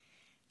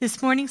This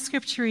morning's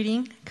scripture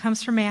reading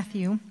comes from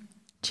Matthew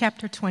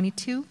chapter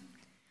 22,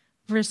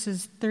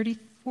 verses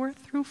 34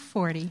 through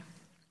 40.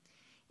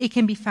 It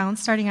can be found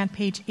starting on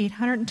page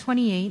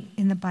 828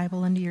 in the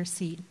Bible under your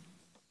seat.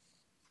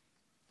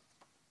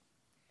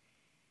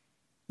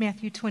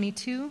 Matthew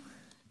 22,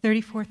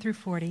 34 through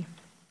 40.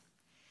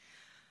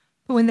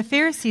 But when the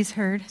Pharisees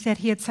heard that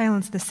he had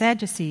silenced the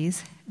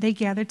Sadducees, they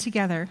gathered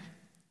together,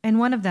 and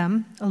one of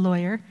them, a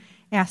lawyer,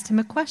 asked him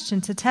a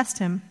question to test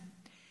him.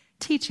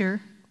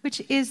 "Teacher, which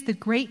is the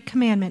great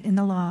commandment in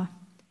the law?"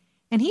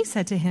 And he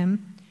said to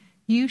him,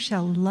 "You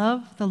shall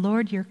love the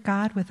Lord your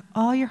God with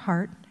all your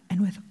heart and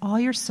with all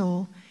your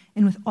soul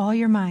and with all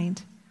your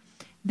mind.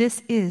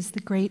 This is the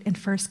great and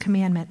first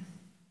commandment.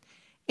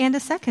 And a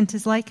second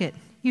is like it.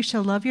 You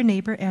shall love your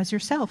neighbor as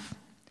yourself.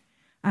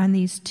 On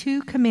these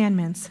two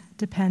commandments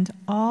depend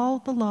all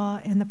the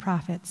law and the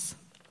prophets."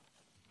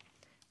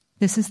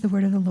 This is the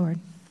word of the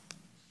Lord.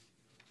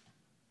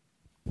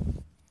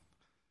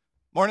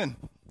 Morning.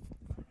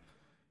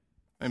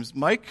 My name is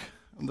Mike.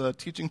 I'm the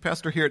teaching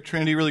pastor here at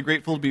Trinity. Really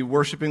grateful to be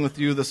worshiping with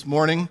you this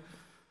morning.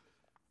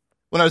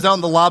 When I was out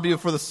in the lobby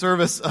before the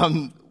service,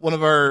 one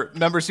of our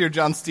members here,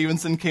 John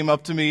Stevenson, came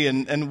up to me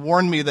and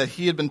warned me that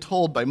he had been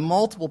told by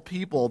multiple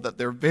people that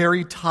they're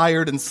very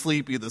tired and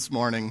sleepy this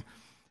morning.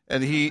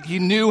 And he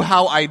knew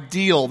how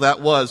ideal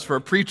that was for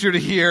a preacher to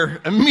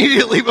hear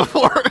immediately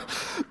before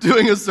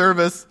doing a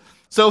service.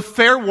 So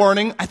fair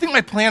warning, I think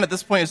my plan at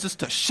this point is just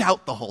to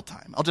shout the whole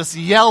time. I'll just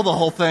yell the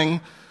whole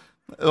thing.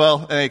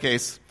 Well, in any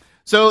case.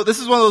 So this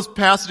is one of those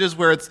passages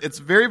where it's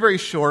very, very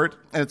short,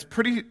 and it's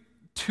pretty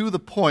to the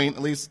point,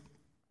 at least,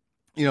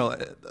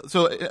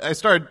 so I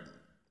started,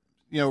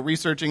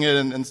 researching it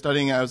and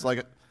studying it. I was like,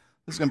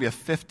 this is going to be a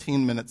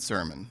 15-minute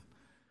sermon.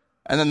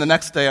 And then the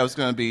next day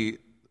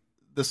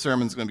this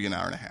sermon's going to be an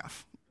hour and a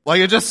half.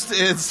 Like,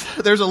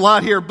 there's a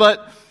lot here,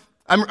 but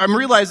I'm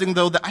realizing,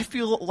 though, that I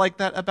feel like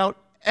that about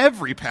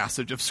every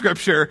passage of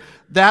Scripture.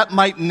 That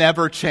might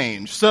never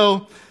change.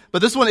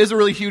 But this one is a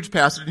really huge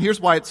passage, and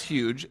here's why it's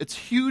huge. It's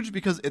huge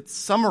because it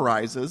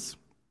summarizes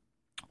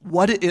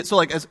what it is. So,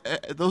 as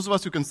those of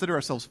us who consider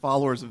ourselves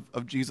followers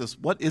of Jesus,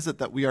 what is it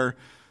that we are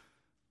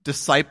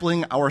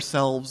discipling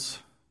ourselves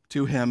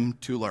to him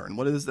to learn?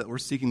 What it is that we're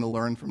seeking to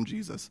learn from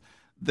Jesus?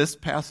 This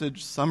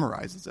passage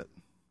summarizes it.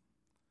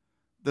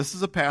 This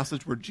is a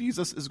passage where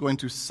Jesus is going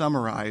to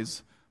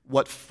summarize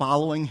what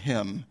following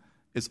him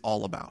is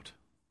all about.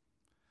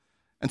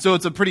 And so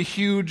it's a pretty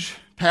huge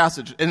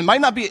passage. And it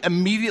might not be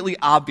immediately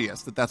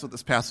obvious that that's what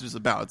this passage is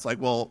about. It's like,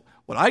 well,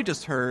 what I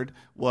just heard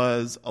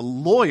was a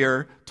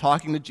lawyer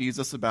talking to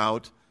Jesus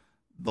about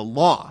the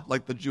law,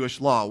 like the Jewish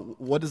law.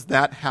 What does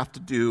that have to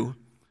do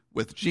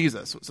with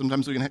Jesus?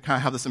 Sometimes we can kind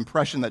of have this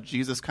impression that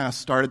Jesus kind of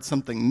started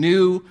something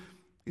new.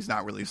 He's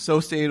not really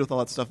associated with all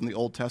that stuff in the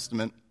Old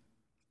Testament.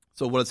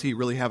 So what does he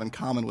really have in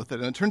common with it?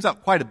 And it turns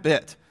out quite a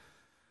bit.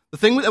 The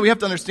thing that we have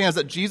to understand is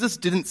that Jesus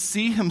didn't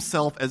see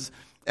himself as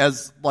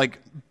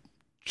like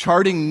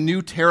charting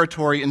new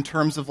territory in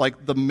terms of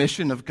like the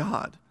mission of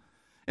God.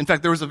 In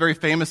fact, there was a very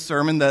famous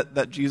sermon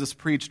that Jesus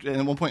preached, and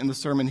at one point in the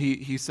sermon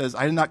he says,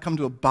 "I did not come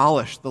to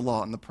abolish the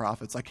law and the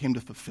prophets, I came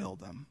to fulfill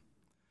them."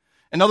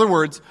 In other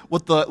words,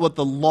 what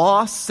the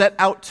law set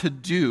out to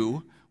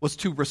do was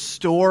to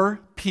restore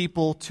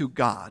people to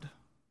God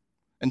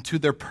and to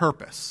their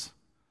purpose.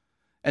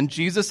 And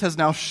Jesus has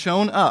now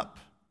shown up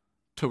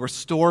to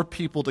restore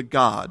people to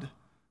God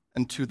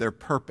and to their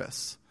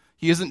purpose.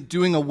 He isn't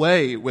doing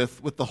away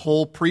with the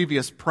whole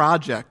previous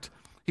project.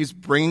 He's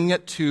bringing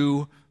it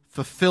to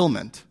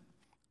fulfillment.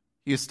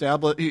 He's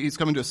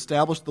coming to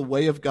establish the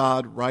way of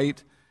God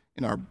right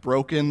in our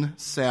broken,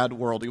 sad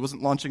world. He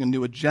wasn't launching a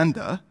new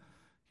agenda.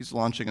 He's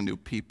launching a new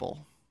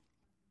people.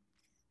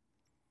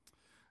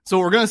 So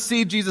what we're going to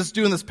see Jesus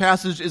do in this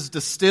passage is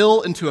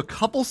distill into a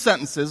couple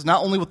sentences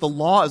not only what the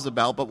law is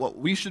about, but what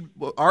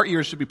our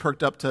ears should be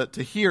perked up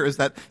to hear is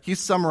that he's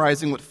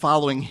summarizing what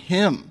following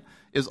him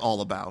is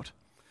all about.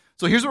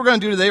 So here's what we're going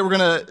to do today. We're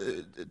going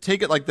to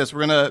take it like this.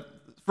 We're going to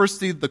first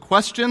see the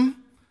question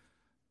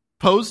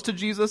posed to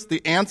Jesus,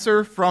 the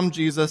answer from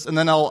Jesus, and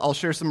then I'll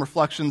share some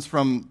reflections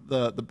from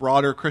the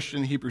broader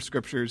Christian Hebrew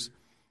Scriptures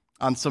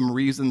on some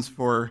reasons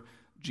for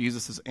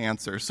Jesus'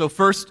 answer. So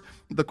first,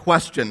 the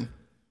question.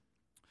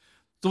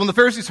 So when the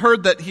Pharisees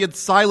heard that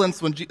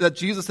that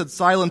Jesus had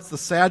silenced the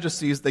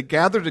Sadducees, they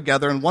gathered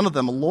together, and one of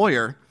them, a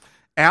lawyer,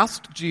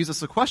 asked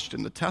Jesus a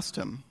question to test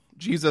him.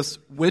 Jesus,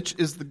 which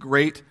is the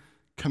great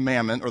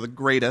commandment, or the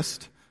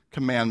greatest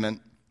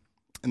commandment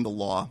in the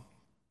law?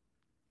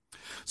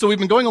 So we've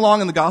been going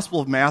along in the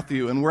Gospel of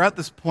Matthew, and we're at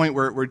this point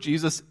where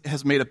Jesus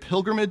has made a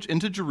pilgrimage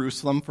into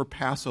Jerusalem for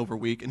Passover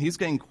week, and he's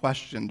getting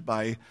questioned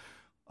by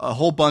a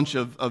whole bunch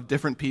of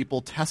different people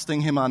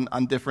testing him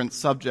on different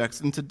subjects.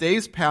 In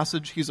today's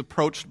passage, he's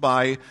approached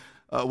by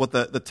what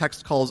the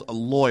text calls a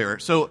lawyer.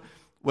 So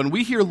when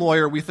we hear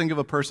lawyer, we think of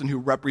a person who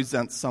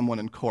represents someone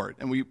in court,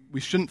 and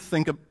we shouldn't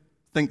think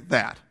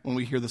that when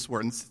we hear this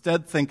word.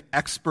 Instead, think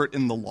expert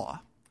in the law.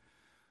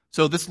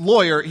 So this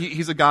lawyer,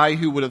 he's a guy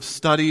who would have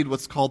studied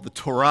what's called the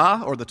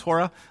Torah,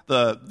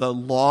 the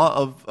law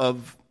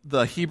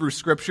the Hebrew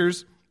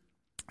Scriptures.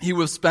 He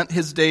would have spent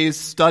his days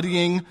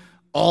studying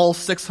all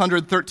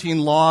 613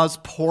 laws,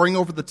 poring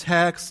over the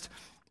text,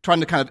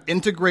 trying to kind of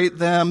integrate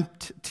them,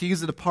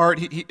 tease it apart.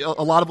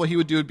 A lot of what he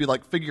would do would be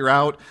like figure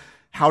out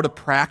how to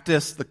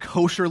practice the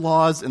kosher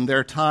laws in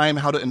their time,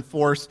 how to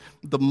enforce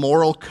the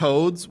moral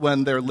codes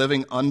when they're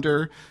living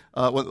under,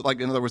 like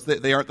in other words,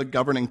 they aren't the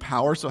governing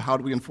power, so how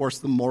do we enforce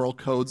the moral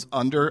codes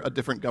under a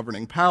different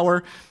governing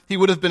power? He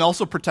would have been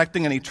also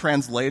protecting any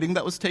translating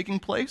that was taking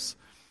place,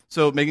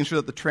 so making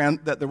sure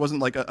that that there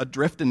wasn't like a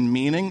drift in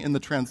meaning in the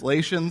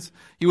translations.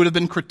 He would have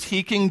been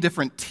critiquing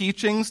different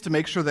teachings to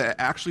make sure that it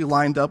actually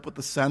lined up with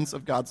the sense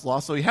of God's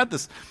law. So he had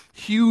this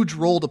huge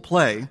role to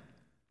play.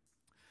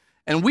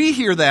 And we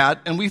hear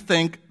that and we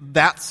think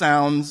that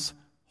sounds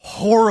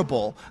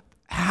horrible.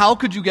 How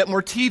could you get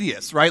more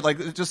tedious, right?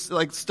 Like just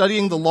like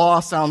studying the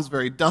law sounds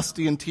very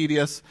dusty and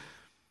tedious.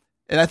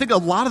 And I think a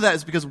lot of that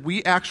is because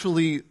we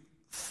actually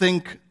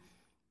think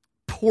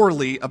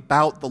poorly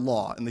about the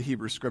law in the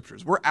Hebrew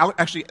Scriptures. We're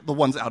actually the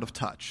ones out of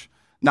touch,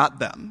 not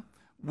them.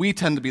 We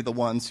tend to be the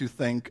ones who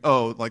think,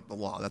 oh, like the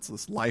law, that's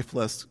this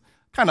lifeless,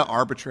 kind of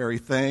arbitrary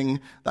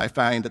thing that I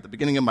find at the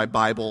beginning of my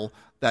Bible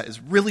that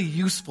is really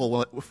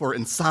useful for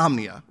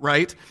insomnia,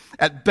 right?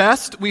 At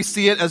best, we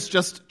see it as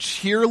just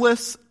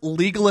cheerless,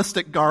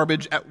 legalistic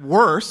garbage. At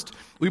worst,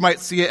 we might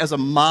see it as a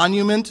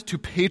monument to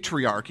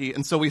patriarchy.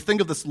 And so we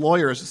think of this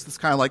lawyer as just this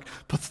kind of like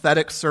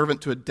pathetic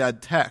servant to a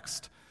dead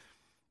text.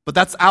 But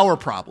that's our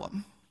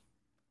problem.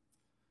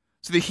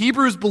 So the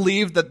Hebrews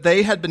believed that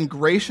they had been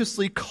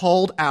graciously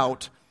called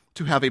out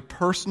to have a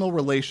personal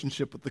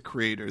relationship with the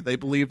Creator. They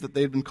believed that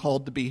they had been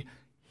called to be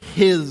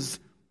His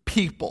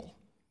people.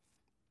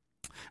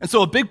 And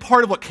so a big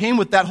part of what came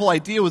with that whole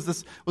idea was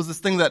this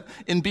thing that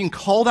in being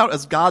called out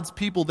as God's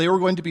people, they were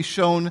going to be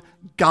shown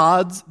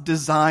God's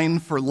design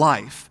for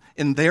life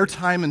in their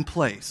time and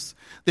place.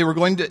 It was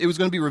going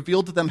to be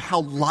revealed to them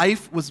how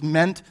life was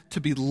meant to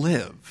be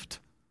lived.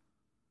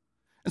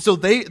 And so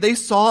they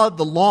saw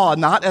the law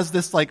not as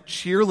this like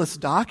cheerless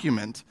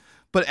document,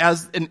 but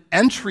as an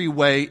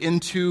entryway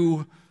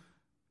into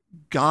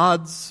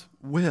God's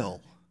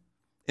will,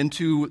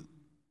 into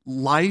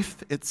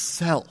life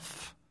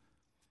itself.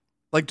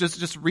 Like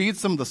just read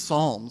some of the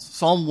Psalms.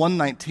 Psalm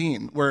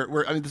 119,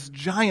 where I mean this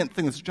giant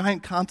thing, this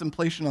giant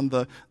contemplation on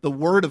the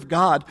Word of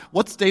God.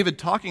 What's David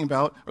talking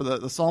about, or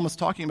the psalmist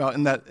talking about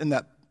in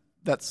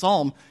that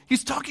psalm?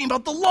 He's talking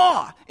about the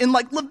law in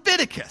like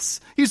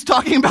Leviticus. He's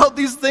talking about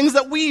these things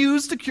that we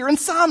use to cure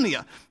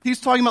insomnia.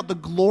 He's talking about the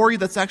glory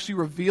that's actually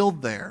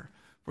revealed there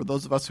for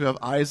those of us who have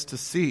eyes to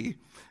see.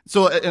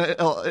 So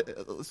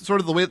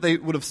sort of the way that they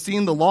would have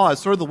seen the law is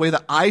sort of the way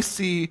that I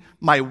see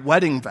my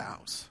wedding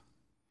vows.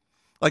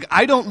 Like,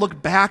 I don't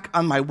look back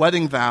on my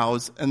wedding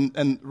vows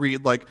and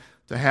read, like,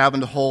 to have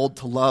and to hold,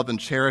 to love and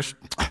cherish.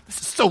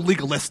 This is so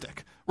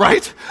legalistic,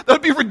 right? That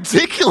would be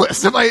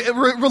ridiculous if I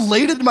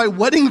related my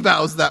wedding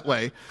vows that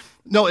way.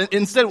 No,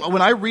 instead,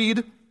 when I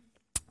read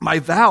my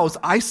vows,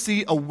 I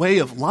see a way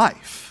of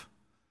life.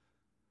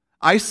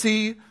 I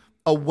see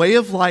a way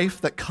of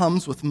life that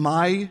comes with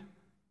my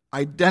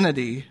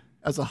identity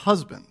as a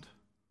husband.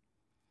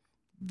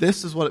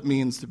 This is what it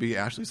means to be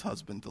Ashley's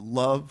husband, to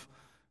love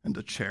and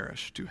to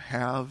cherish, to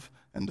have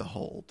and to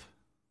hold.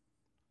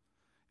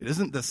 It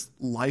isn't this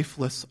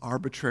lifeless,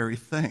 arbitrary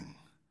thing.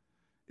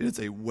 It is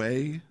a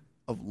way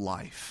of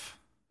life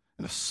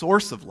and a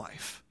source of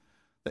life.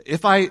 That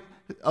if I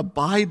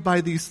abide by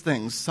these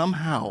things,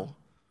 somehow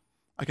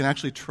I can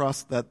actually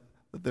trust that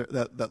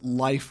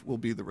life will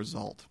be the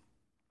result.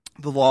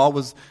 The law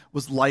was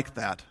like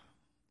that.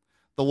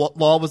 The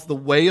law was the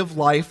way of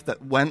life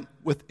that went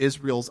with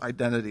Israel's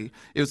identity.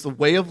 It was the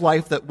way of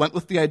life that went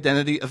with the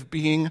identity of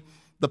being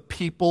the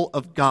people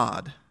of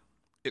God.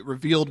 It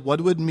revealed what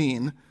it would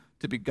mean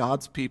to be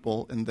God's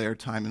people in their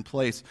time and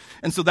place.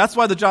 And so that's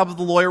why the job of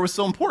the lawyer was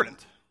so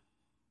important.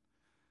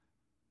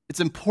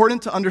 It's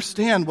important to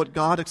understand what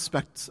God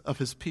expects of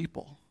His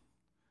people.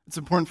 It's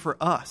important for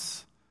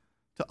us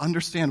to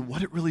understand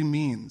what it really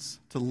means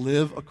to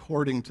live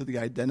according to the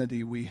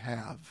identity we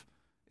have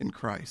in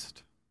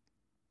Christ.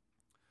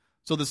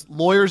 So this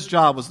lawyer's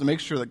job was to make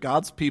sure that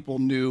God's people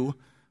knew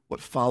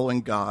what following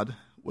God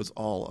was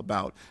all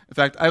about. In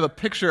fact, I have a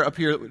picture up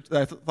here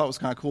that I thought was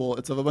kind of cool.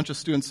 It's of a bunch of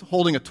students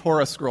holding a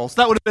Torah scroll. So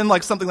that would have been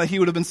like something that he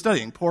would have been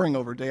studying, poring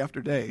over day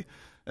after day,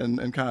 and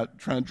kind of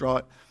trying to draw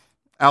it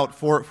out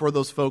for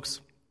those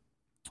folks,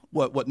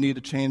 what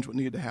needed to change, what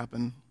needed to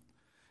happen.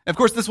 And of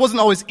course, this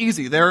wasn't always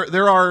easy.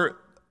 There are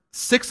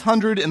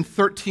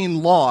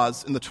 613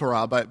 laws in the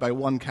Torah by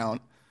one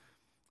count.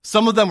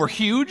 Some of them were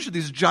huge,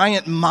 these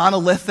giant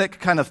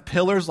monolithic kind of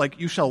pillars, like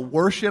you shall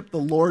worship the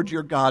Lord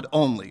your God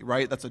only,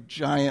 right? That's a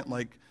giant,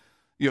 like,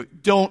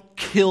 don't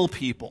kill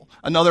people.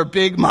 Another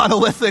big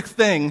monolithic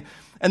thing.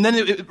 And then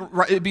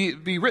it'd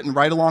be written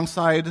right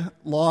alongside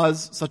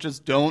laws such as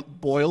don't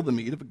boil the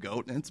meat of a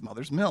goat in its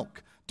mother's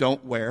milk.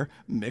 Don't wear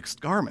mixed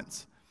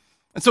garments.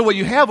 And so what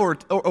you have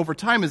over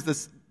time is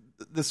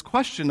this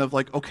question of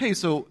like, okay,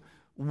 so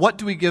what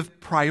do we give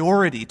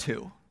priority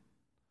to?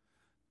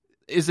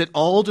 Is it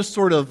all just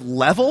sort of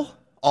level?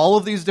 all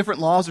of these different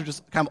laws are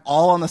just kind of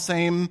all on the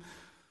same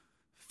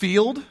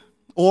field?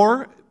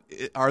 Or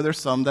are there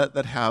some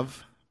that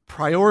have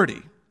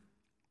priority?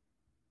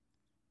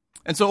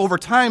 And so over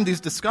time, these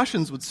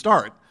discussions would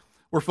start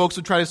where folks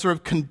would try to sort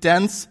of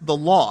condense the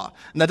law.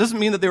 And that doesn't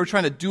mean that they were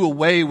trying to do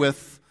away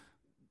with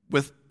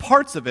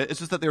parts of it. It's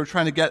just that they were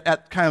trying to get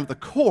at kind of the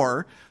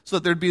core so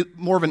that there'd be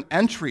more of an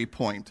entry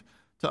point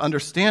to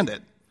understand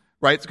it,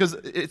 right? Because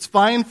it's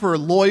fine for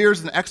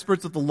lawyers and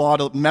experts of the law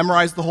to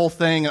memorize the whole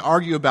thing and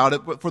argue about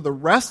it, but for the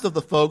rest of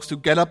the folks who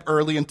get up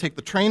early and take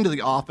the train to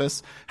the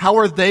office, how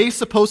are they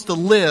supposed to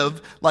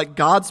live like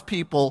God's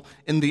people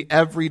in the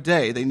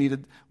everyday?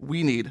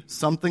 We need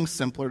something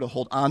simpler to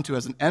hold on to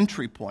as an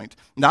entry point,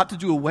 not to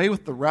do away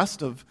with the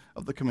rest of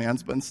the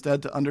commands, but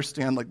instead to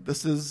understand like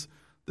this is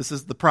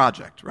the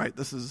project, right?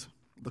 This is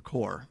the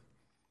core.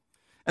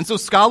 And so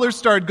scholars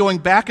started going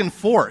back and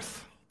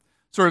forth,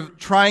 sort of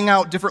trying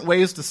out different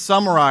ways to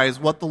summarize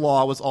what the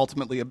law was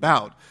ultimately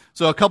about.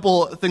 So a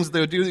couple of things they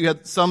would do, you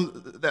had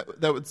some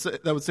that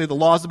would say the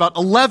law is about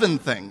 11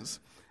 things,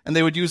 and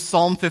they would use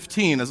Psalm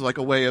 15 as like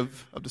a way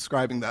of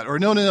describing that. Or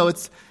no,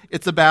 it's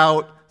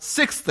about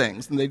 6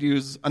 things, and they'd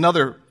use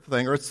another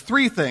thing, or it's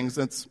 3 things,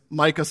 and it's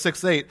Micah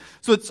 6:8.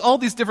 So it's all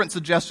these different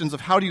suggestions of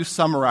how do you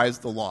summarize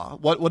the law?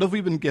 What have we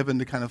been given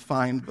to kind of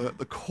find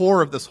the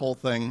core of this whole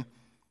thing?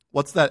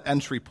 What's that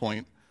entry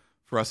point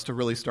for us to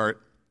really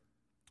start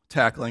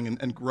tackling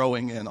and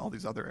growing in all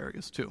these other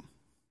areas too?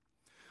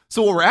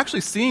 So what we're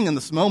actually seeing in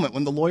this moment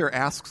when the lawyer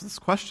asks this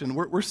question,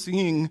 we're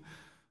seeing,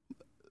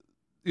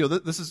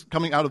 this is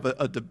coming out of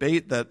a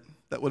debate that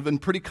would have been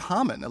pretty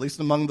common, at least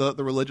among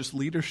the religious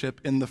leadership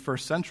in the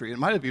first century. It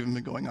might have even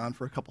been going on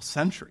for a couple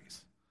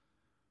centuries.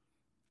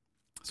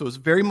 So it was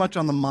very much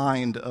on the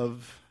minds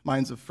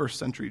of first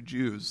century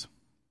Jews.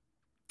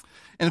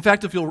 And in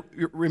fact, if you'll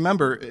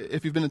remember,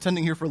 if you've been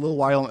attending here for a little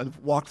while and have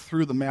walked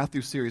through the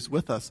Matthew series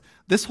with us,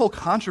 this whole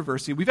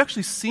controversy, we've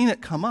actually seen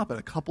it come up at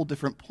a couple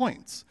different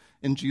points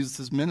in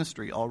Jesus'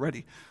 ministry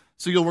already.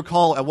 So you'll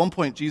recall at one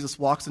point Jesus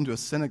walks into a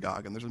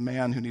synagogue and there's a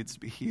man who needs to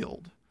be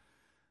healed.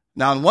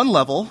 Now on one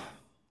level,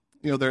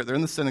 they're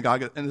in the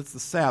synagogue and it's the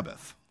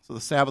Sabbath. So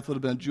the Sabbath would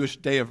have been a Jewish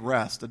day of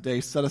rest, a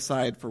day set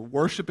aside for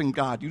worshiping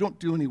God. You don't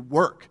do any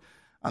work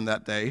on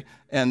that day,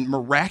 and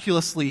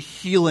miraculously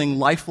healing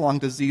lifelong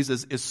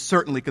diseases is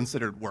certainly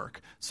considered work.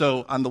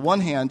 So on the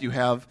one hand, you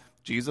have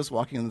Jesus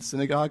walking in the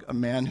synagogue, a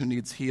man who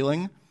needs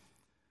healing.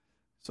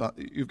 So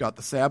you've got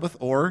the Sabbath,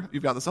 or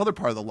you've got this other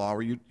part of the law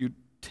where you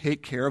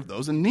take care of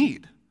those in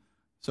need.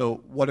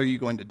 So what are you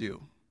going to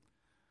do?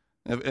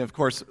 And of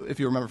course, if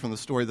you remember from the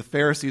story, the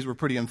Pharisees were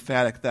pretty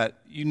emphatic that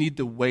you need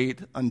to wait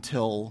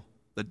until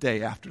the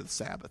day after the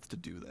Sabbath to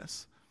do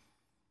this.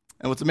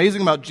 And what's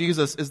amazing about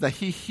Jesus is that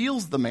he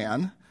heals the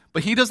man,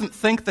 but he doesn't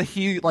think that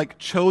he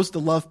chose to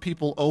love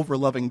people over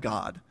loving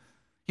God.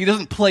 He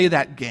doesn't play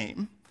that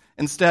game.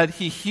 Instead,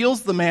 he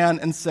heals the man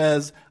and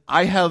says,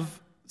 I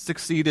have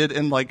succeeded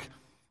in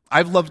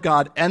I've loved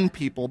God and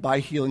people by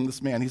healing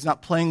this man. He's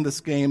not playing this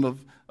game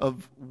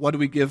of what do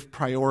we give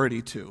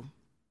priority to.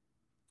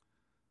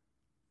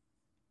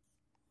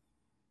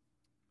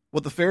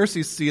 What the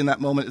Pharisees see in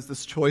that moment is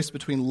this choice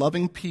between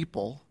loving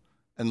people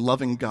and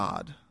loving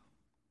God.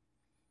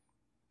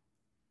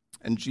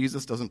 And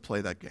Jesus doesn't play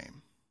that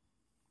game.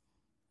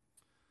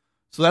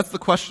 So that's the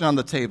question on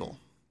the table.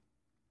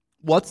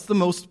 What's the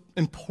most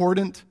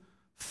important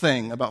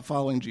thing about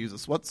following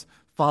Jesus? What's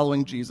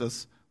following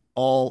Jesus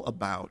all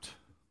about?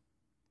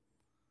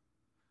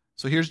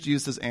 So here's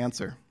Jesus'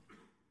 answer.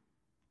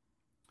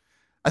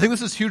 I think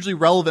this is hugely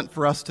relevant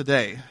for us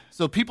today.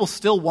 So people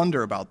still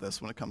wonder about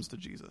this when it comes to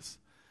Jesus.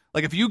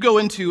 If you go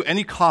into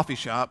any coffee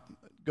shop,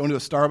 go into a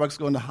Starbucks,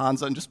 go into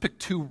Hansa, and just pick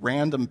 2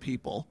 random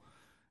people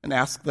and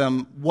ask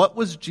them, what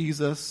was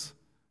Jesus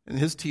and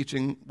his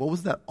teaching, what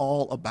was that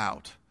all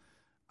about?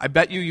 I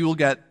bet you will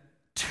get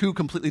 2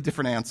 completely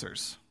different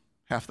answers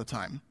half the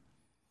time.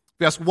 If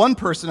you ask one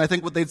person, I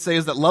think what they'd say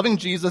is that loving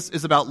Jesus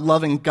is about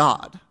loving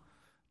God.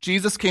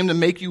 Jesus came to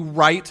make you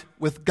right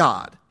with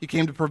God. He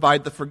came to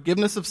provide the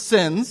forgiveness of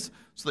sins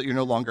so that you're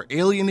no longer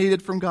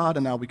alienated from God,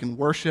 and now we can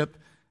worship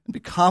and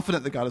be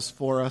confident that God is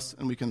for us,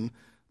 and we can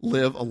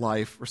live a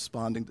life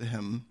responding to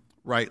him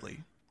rightly.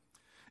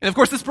 And of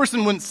course, this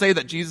person wouldn't say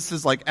that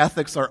Jesus'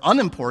 ethics are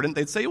unimportant.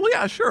 They'd say, well,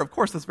 yeah, sure, of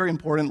course, that's very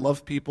important,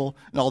 love people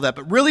and all that.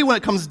 But really, when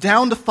it comes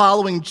down to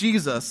following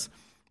Jesus,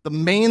 the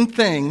main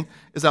thing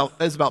is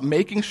about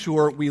making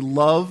sure we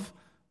love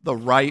the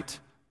right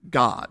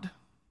God.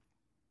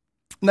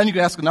 And then you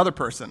could ask another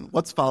person,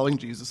 what's following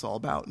Jesus all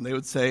about? And they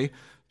would say,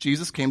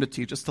 Jesus came to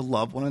teach us to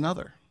love one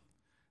another.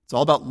 It's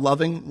all about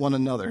loving one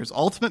another. His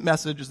ultimate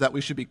message is that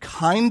we should be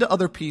kind to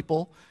other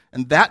people,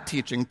 and that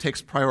teaching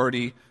takes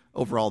priority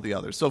over all the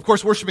others. So, of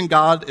course, worshiping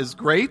God is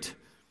great,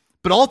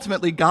 but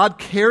ultimately, God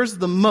cares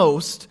the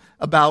most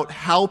about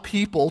how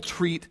people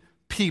treat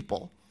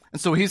people. And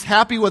so he's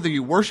happy whether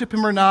you worship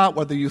him or not,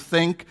 whether you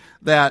think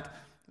that,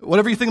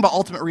 whatever you think about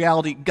ultimate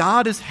reality,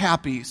 God is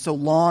happy so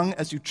long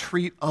as you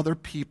treat other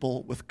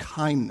people with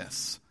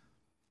kindness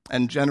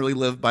and generally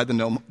live by the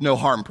no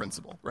harm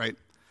principle, right?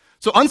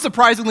 So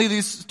unsurprisingly,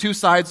 these two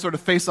sides sort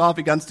of face off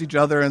against each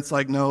other, and it's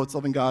like, no, it's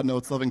loving God, no,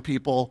 it's loving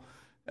people.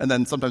 And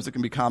then sometimes it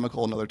can be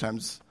comical, and other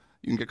times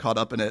you can get caught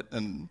up in it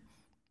and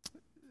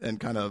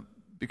kind of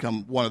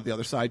become one of the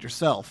other side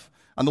yourself.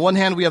 On the one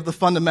hand, we have the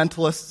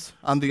fundamentalists.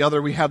 On the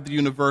other, we have the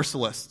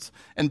universalists.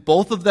 And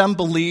both of them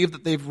believe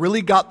that they've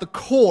really got the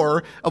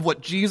core of what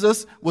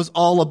Jesus was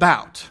all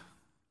about.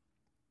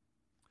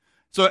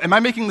 So am I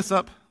making this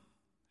up?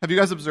 Have you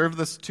guys observed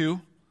this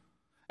too?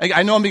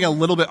 I know I'm being a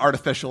little bit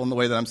artificial in the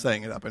way that I'm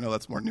saying it up. I know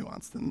that's more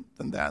nuanced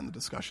than that, and the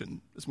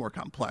discussion is more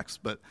complex.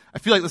 But I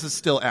feel like this is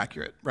still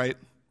accurate, right?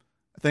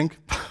 I think.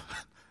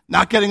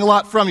 Not getting a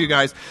lot from you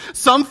guys.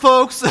 Some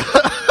folks...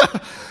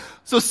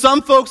 So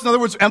some folks, in other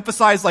words,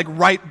 emphasize like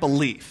right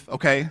belief,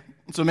 okay?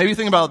 So maybe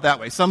think about it that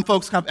way. Some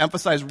folks kind of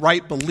emphasize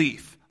right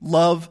belief,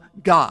 love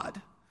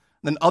God.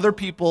 Then other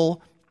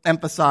people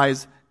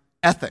emphasize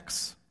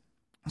ethics.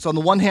 So on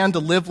the one hand, to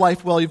live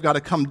life well, you've got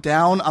to come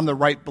down on the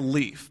right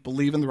belief,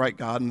 believe in the right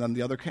God. And then on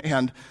the other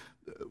hand,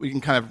 we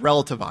can kind of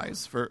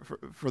relativize.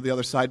 For the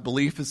other side,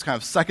 belief is kind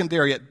of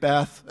secondary at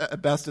best.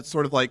 At best, it's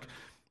sort of like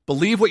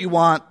believe what you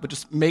want, but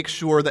just make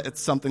sure that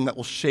it's something that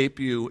will shape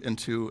you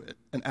into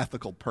an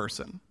ethical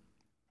person.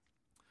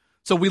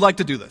 So we like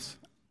to do this.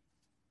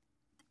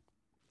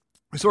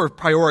 We sort of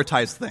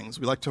prioritize things.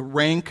 We like to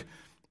rank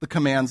the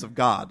commands of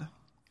God.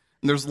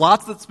 And there's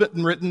lots that's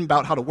been written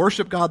about how to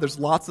worship God. There's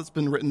lots that's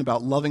been written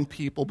about loving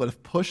people. But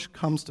if push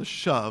comes to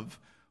shove,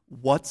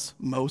 what's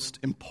most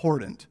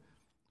important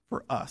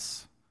for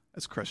us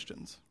as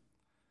Christians?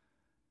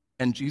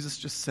 And Jesus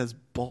just says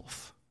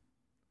both.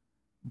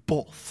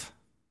 Both.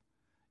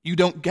 You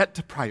don't get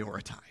to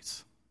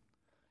prioritize.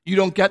 You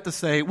don't get to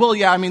say, well,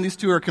 yeah, I mean, these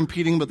two are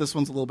competing, but this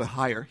one's a little bit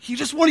higher. He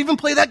just won't even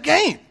play that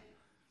game.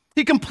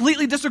 He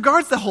completely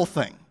disregards the whole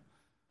thing.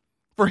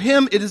 For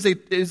him, it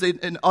is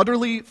an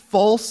utterly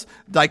false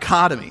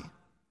dichotomy.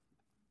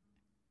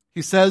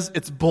 He says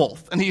it's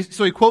both. And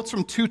so he quotes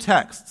from two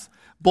texts,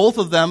 both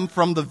of them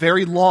from the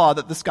very law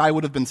that this guy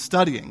would have been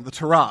studying, the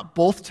Torah.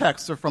 Both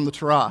texts are from the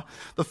Torah.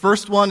 The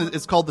first one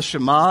is called the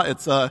Shema.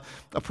 It's a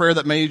prayer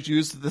that many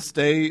Jews to this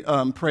day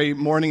pray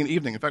morning and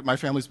evening. In fact, my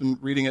family's been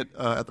reading it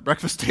at the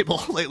breakfast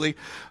table lately.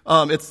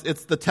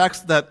 It's the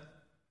text that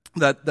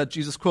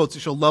Jesus quotes. You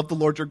shall love the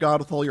Lord your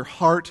God with all your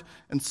heart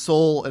and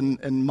soul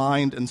and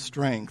mind and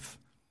strength.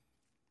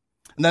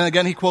 And then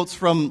again, he quotes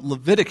from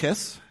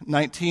Leviticus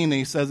 19, and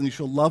he says, and you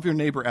shall love your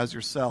neighbor as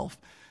yourself.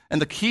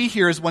 And the key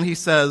here is when he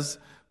says,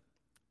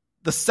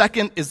 the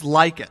second is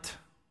like it.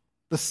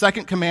 The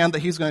second command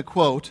that he's going to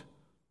quote,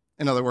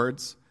 in other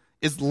words,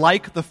 is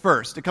like the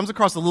first. It comes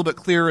across a little bit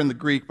clearer in the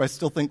Greek, but I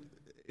still think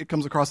it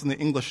comes across in the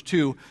English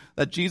too,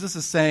 that Jesus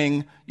is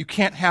saying you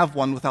can't have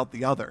one without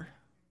the other.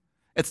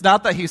 It's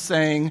not that he's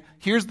saying,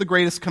 here's the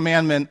greatest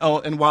commandment,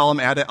 and while I'm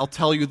at it, I'll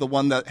tell you the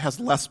one that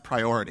has less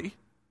priority.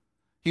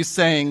 He's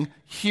saying,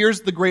 here's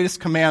the greatest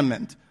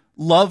commandment,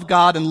 love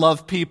God and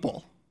love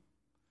people.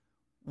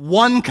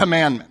 One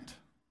commandment.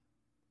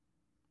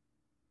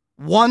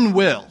 One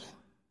will.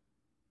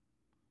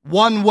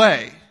 One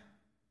way.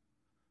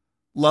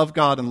 Love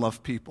God and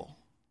love people.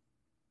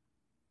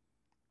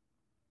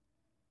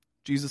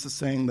 Jesus is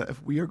saying that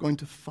if we are going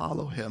to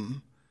follow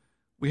him,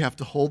 we have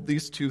to hold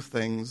these two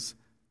things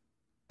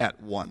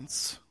at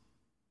once.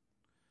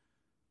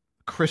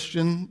 A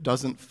Christian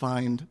doesn't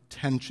find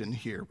tension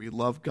here. We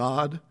love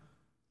God,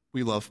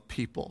 we love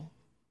people.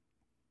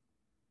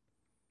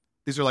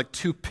 These are like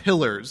two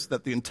pillars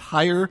that the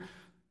entire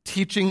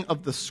teaching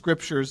of the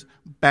Scriptures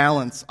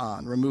balance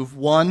on. Remove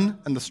one,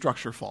 and the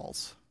structure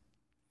falls.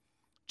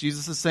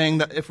 Jesus is saying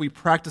that if we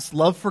practice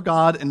love for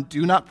God and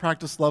do not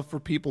practice love for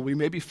people, we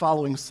may be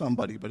following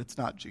somebody, but it's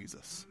not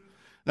Jesus.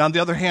 And on the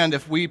other hand,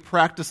 if we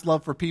practice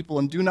love for people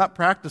and do not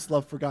practice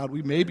love for God,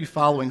 we may be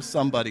following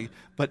somebody,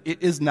 but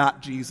it is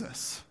not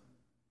Jesus.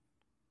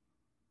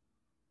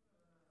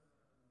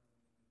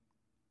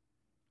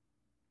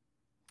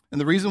 And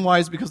the reason why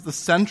is because the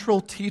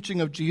central teaching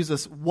of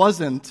Jesus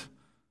wasn't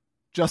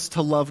just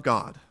to love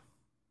God.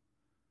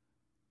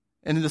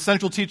 And the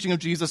central teaching of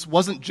Jesus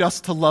wasn't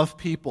just to love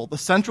people. The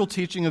central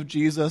teaching of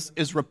Jesus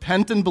is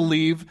repent and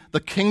believe the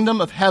kingdom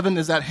of heaven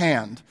is at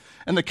hand.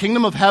 And the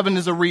kingdom of heaven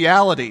is a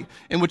reality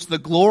in which the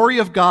glory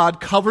of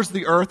God covers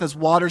the earth as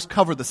waters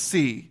cover the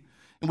sea,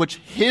 in which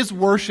his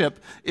worship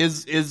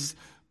is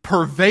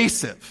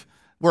pervasive,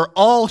 where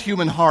all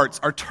human hearts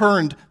are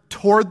turned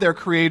toward their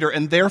Creator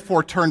and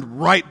therefore turned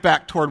right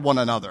back toward one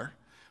another,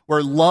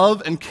 where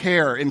love and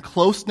care in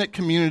close-knit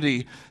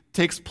community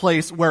takes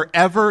place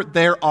wherever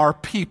there are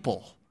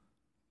people.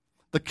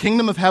 The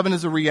kingdom of heaven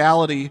is a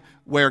reality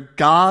where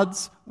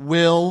God's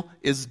will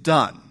is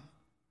done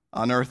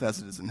on earth as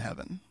it is in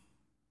heaven.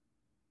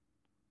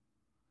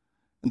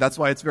 And that's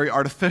why it's very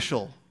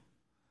artificial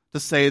to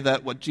say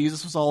that what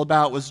Jesus was all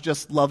about was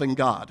just loving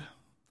God.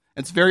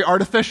 It's very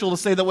artificial to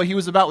say that what he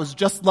was about was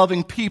just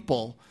loving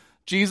people.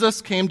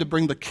 Jesus came to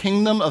bring the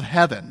kingdom of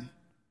heaven,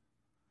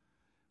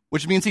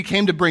 which means he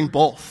came to bring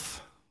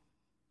both.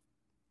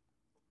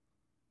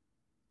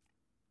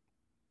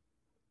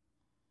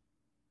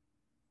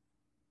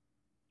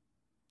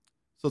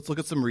 So let's look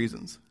at some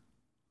reasons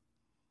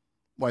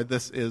why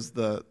this is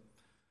the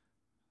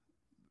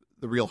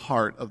real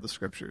heart of the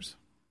Scriptures.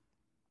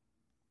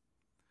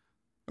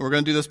 And we're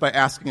going to do this by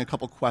asking a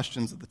couple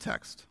questions of the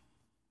text.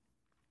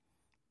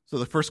 So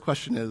the first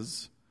question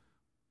is,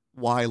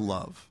 why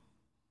love?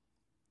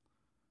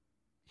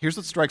 Here's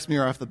what strikes me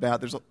right off the bat.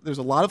 There's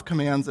a lot of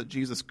commands that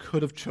Jesus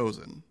could have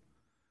chosen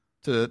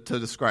to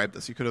describe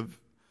this. He could have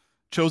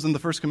chosen the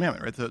first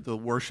commandment, right? To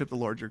worship the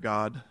Lord your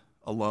God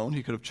alone.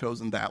 He could have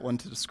chosen that one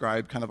to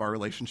describe kind of our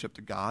relationship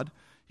to God.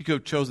 He could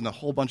have chosen a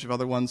whole bunch of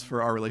other ones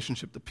for our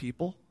relationship to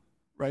people,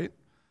 right?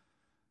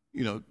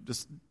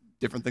 Just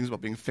different things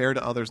about being fair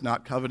to others,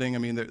 not coveting. I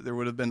mean, there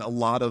would have been a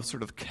lot of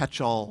sort of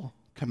catch-all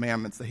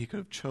commandments that he could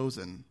have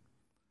chosen.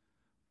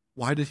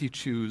 Why did he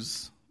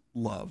choose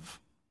love?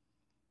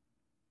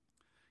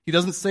 He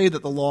doesn't say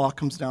that the law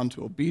comes down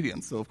to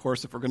obedience. So, of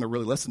course, if we're going to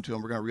really listen to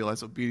him, we're going to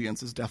realize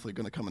obedience is definitely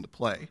going to come into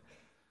play.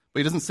 But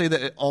he doesn't say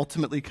that it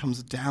ultimately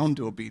comes down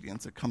to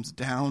obedience. It comes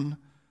down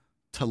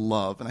to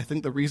love. And I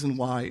think the reason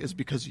why is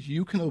because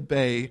you can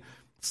obey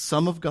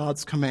some of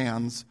God's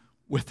commands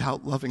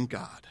without loving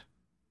God.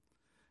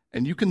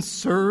 And you can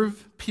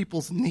serve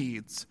people's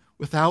needs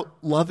without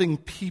loving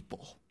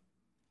people.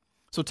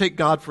 So take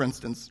God, for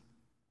instance.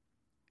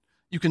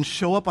 You can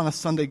show up on a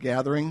Sunday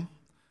gathering,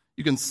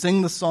 you can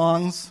sing the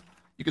songs,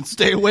 you can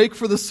stay awake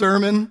for the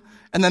sermon,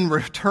 and then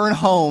return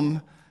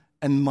home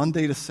and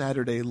Monday to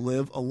Saturday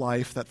live a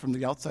life that from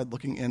the outside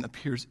looking in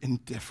appears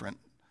indifferent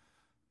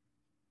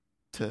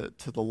to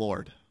the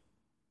Lord.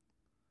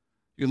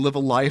 You can live a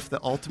life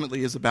that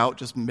ultimately is about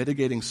just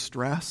mitigating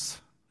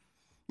stress.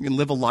 You can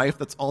live a life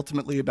that's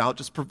ultimately about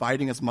just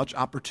providing as much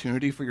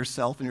opportunity for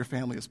yourself and your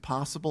family as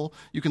possible.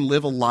 You can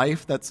live a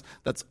life that's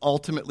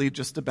ultimately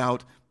just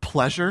about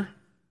pleasure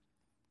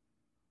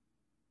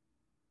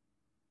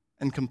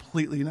and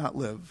completely not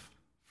live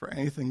for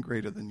anything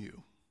greater than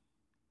you.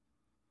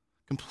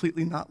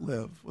 Completely not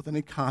live with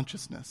any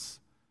consciousness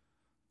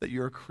that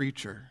you're a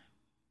creature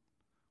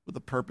with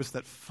a purpose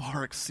that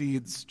far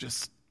exceeds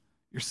just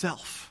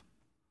yourself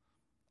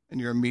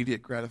and your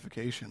immediate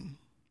gratification.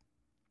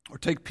 Or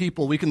take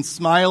people. We can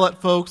smile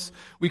at folks.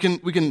 We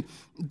can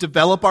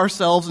develop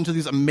ourselves into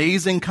these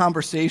amazing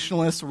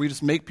conversationalists where we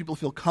just make people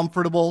feel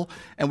comfortable,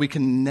 and we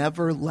can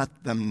never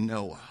let them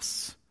know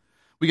us.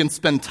 We can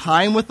spend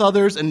time with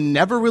others and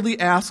never really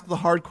ask the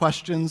hard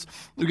questions.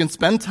 We can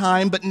spend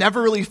time but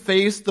never really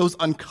face those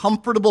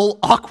uncomfortable,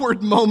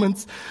 awkward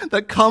moments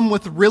that come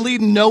with really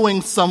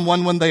knowing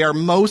someone when they are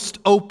most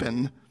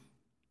open.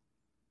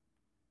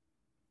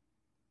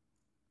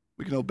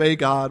 We can obey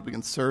God. We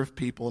can serve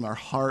people in our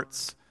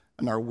hearts,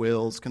 and our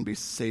wills can be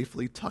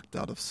safely tucked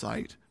out of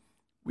sight.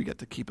 We get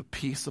to keep a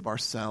piece of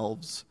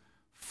ourselves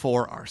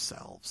for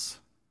ourselves.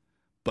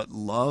 But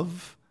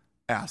love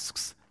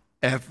asks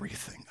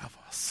everything of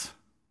us.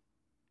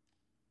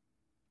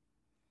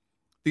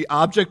 The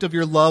object of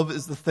your love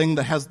is the thing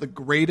that has the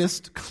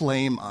greatest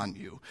claim on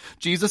you.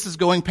 Jesus is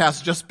going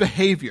past just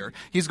behavior.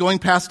 He's going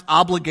past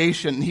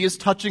obligation. He is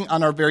touching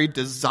on our very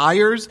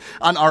desires,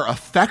 on our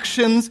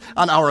affections,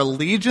 on our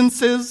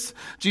allegiances.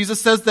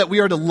 Jesus says that we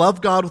are to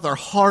love God with our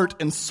heart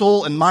and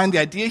soul and mind. The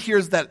idea here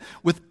is that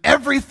with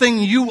everything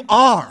you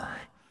are,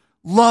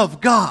 love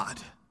God.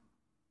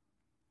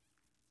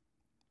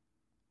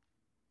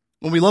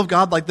 When we love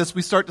God like this,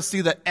 we start to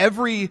see that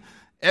every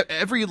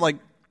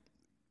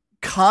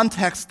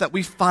context that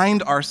we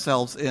find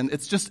ourselves in,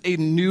 it's just a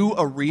new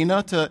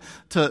arena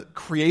to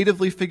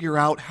creatively figure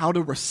out how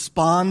to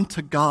respond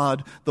to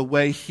God the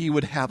way He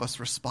would have us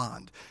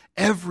respond.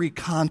 Every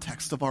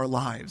context of our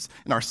lives,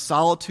 in our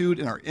solitude,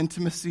 in our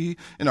intimacy,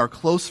 in our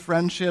close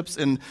friendships,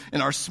 in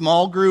our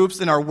small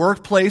groups, in our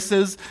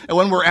workplaces, and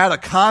when we're at a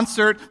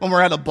concert, when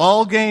we're at a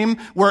ball game,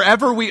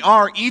 wherever we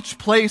are, each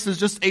place is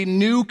just a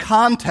new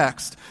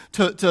context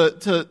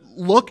to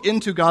look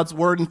into God's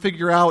Word and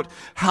figure out,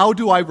 how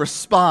do I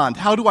respond?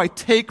 How do I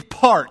take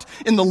part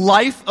in the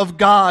life of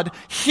God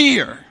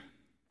here?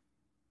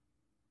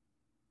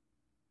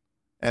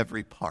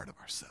 Every part of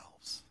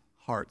ourselves,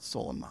 heart,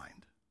 soul, and mind.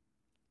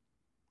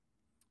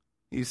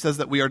 He says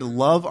that we are to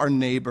love our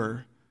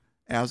neighbor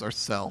as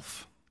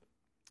ourselves.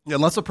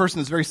 Unless a person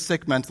is very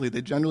sick mentally,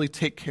 they generally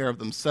take care of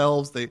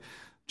themselves. They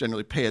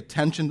generally pay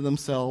attention to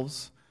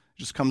themselves. It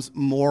just comes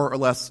more or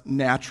less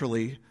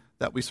naturally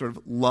that we sort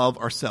of love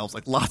ourselves.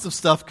 Like, lots of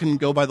stuff can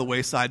go by the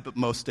wayside, but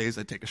most days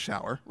I take a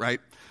shower,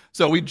 right?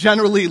 So we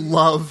generally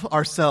love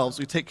ourselves.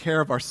 We take care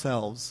of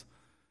ourselves.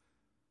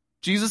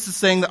 Jesus is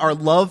saying that our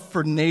love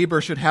for neighbor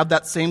should have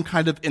that same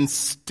kind of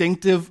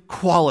instinctive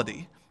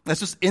quality. That's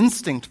just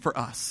instinct for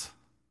us.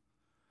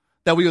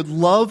 That we would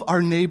love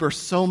our neighbor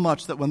so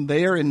much that when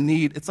they are in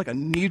need, it's like a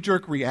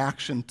knee-jerk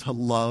reaction to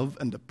love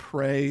and to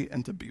pray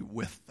and to be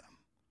with them.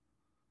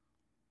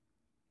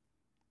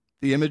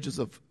 The images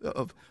of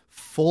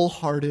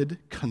full-hearted,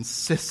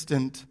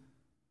 consistent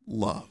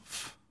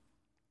love.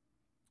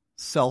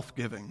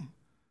 Self-giving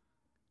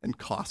and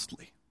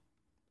costly.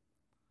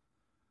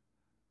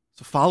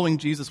 So following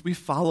Jesus, we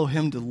follow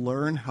Him to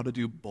learn how to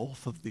do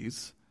both of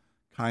these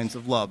kinds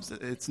of loves.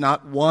 It's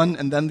not one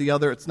and then the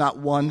other. It's not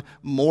one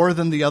more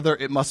than the other.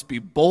 It must be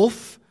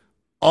both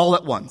all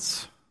at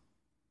once.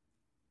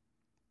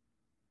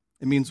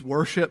 It means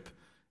worship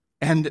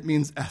and it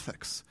means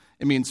ethics.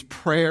 It means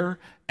prayer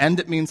and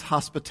it means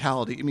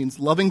hospitality. It means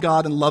loving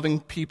God and loving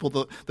people.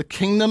 The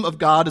kingdom of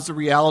God is a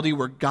reality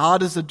where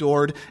God is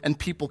adored and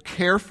people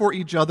care for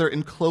each other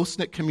in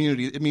close-knit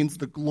community. It means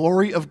the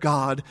glory of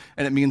God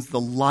and it means the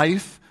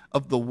life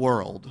of the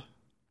world.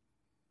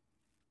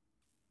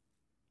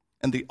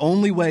 And the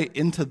only way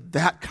into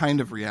that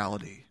kind of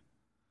reality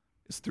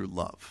is through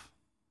love.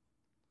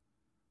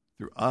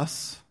 Through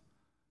us,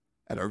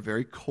 at our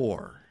very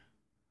core,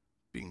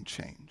 being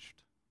changed.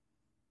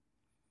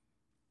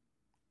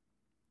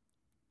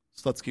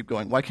 So let's keep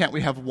going. Why can't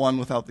we have one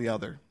without the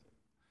other?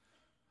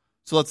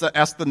 So let's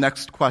ask the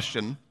next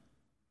question.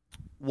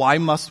 Why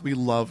must we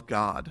love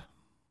God?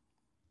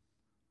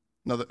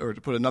 Or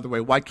to put it another way,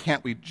 why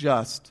can't we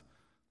just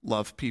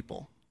love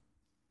people?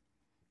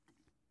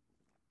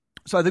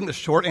 So I think the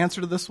short answer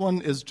to this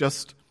one is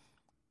just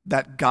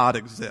that God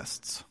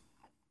exists.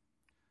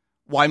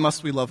 Why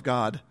must we love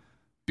God?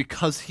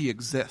 Because he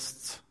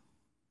exists.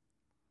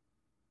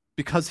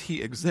 Because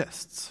he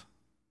exists.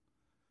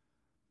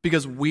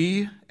 Because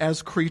we,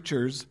 as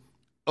creatures,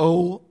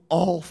 owe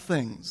all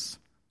things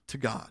to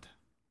God.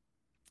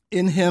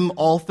 In him,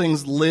 all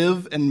things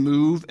live and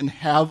move and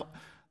have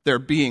their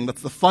being.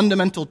 That's the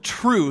fundamental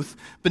truth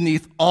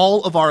beneath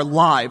all of our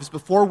lives.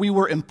 Before we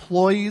were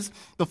employees,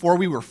 before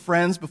we were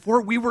friends,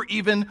 before we were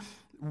even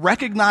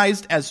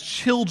recognized as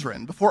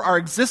children, before our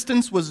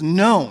existence was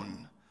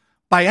known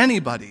by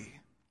anybody,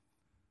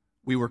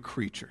 we were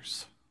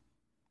creatures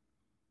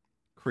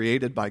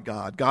created by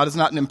God. God is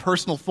not an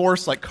impersonal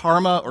force like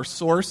karma or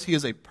source. He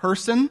is a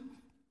person,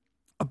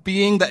 a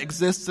being that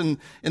exists in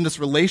this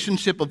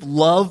relationship of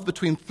love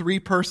between three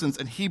persons,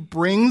 and he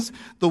brings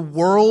the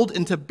world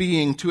into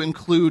being to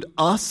include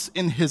us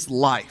in his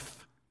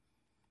life.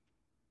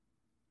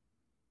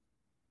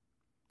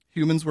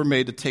 Humans were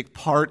made to take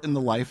part in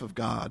the life of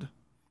God.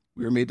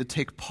 We were made to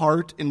take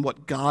part in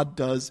what God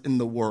does in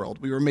the world.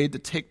 We were made to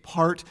take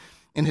part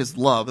in his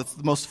love. That's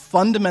the most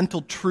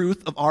fundamental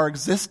truth of our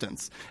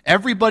existence.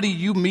 Everybody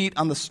you meet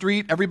on the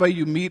street, everybody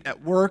you meet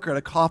at work or at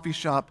a coffee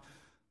shop,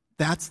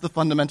 that's the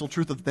fundamental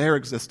truth of their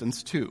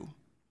existence too.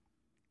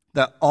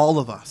 That all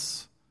of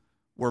us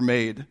were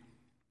made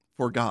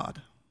for God.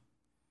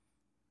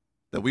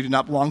 That we do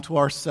not belong to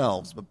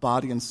ourselves, but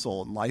body and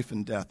soul, and life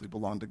and death, we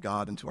belong to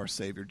God and to our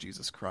Savior,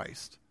 Jesus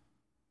Christ.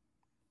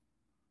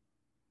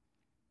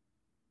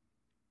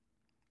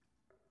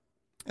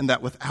 And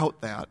that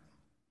without that,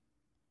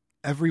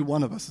 every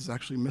one of us is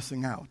actually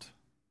missing out.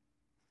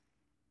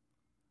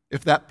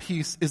 If that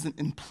piece isn't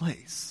in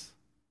place,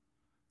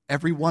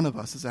 every one of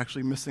us is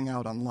actually missing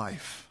out on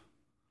life,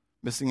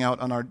 missing out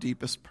on our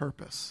deepest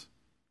purpose.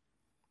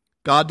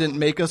 God didn't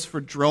make us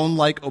for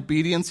drone-like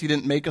obedience. He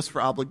didn't make us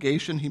for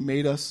obligation. He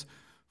made us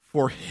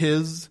for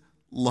his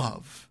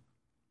love.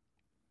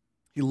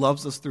 He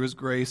loves us through his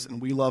grace,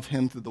 and we love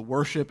him through the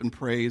worship and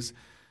praise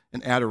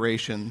and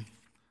adoration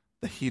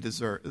that he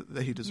deserves.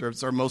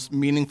 It's our most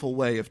meaningful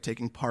way of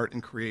taking part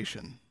in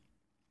creation.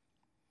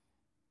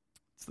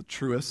 It's the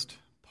truest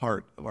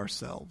part of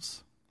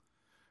ourselves.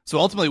 So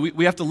ultimately,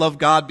 we have to love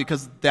God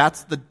because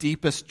that's the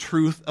deepest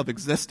truth of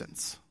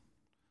existence.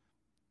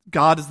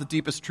 God is the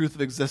deepest truth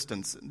of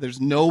existence. There's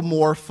no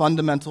more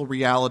fundamental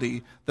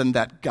reality than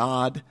that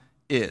God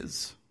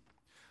is.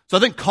 So I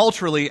think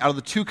culturally, out of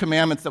the two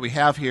commandments that we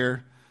have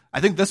here, I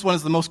think this one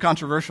is the most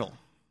controversial.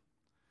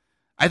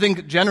 I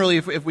think generally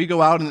if we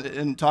go out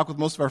and talk with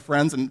most of our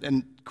friends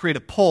and create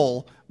a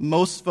poll,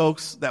 most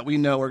folks that we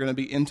know are going to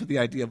be into the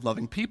idea of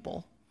loving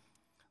people.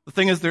 The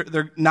thing is,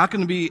 they're not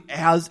going to be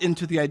as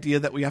into the idea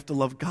that we have to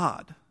love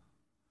God.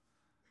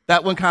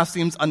 That one kind of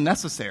seems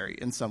unnecessary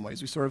in some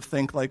ways. We sort of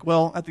think like,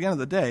 well, at the end of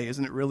the day,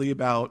 isn't it really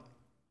about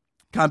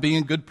kind of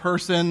being a good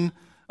person,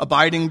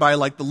 abiding by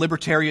like the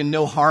libertarian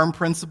no harm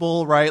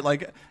principle, right?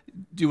 Like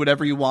do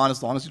whatever you want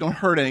as long as you don't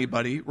hurt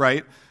anybody,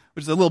 right?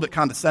 Which is a little bit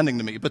condescending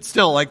to me, but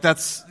still, like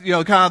that's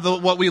kind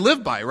of what we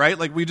live by, right?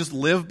 Like we just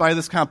live by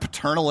this kind of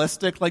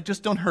paternalistic, like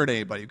just don't hurt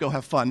anybody, go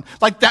have fun,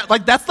 like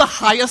that's the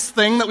highest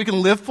thing that we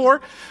can live for.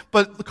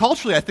 But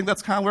culturally, I think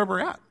that's kind of where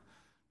we're at.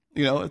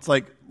 It's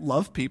like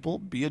love people,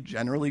 be a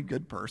generally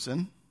good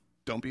person,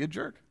 don't be a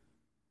jerk.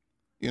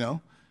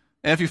 And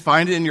if you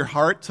find it in your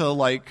heart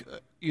to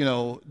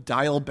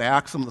dial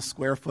back some of the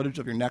square footage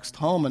of your next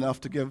home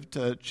enough to give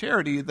to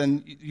charity,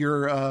 then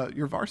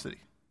you're varsity.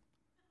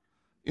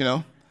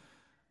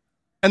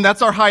 And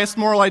that's our highest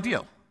moral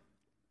ideal.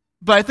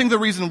 But I think the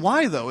reason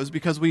why, though, is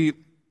because we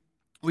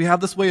have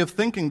this way of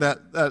thinking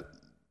that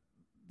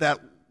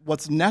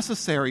what's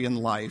necessary in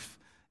life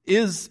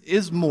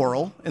is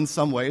moral in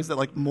some ways, that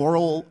like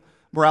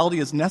morality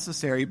is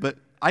necessary, but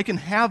I can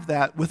have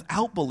that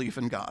without belief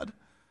in God.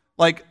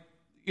 Like,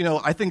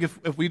 I think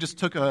if we just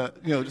took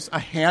just a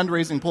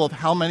hand-raising poll of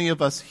how many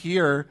of us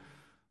here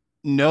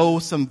know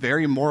some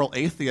very moral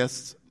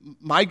atheists,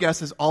 my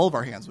guess is all of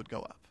our hands would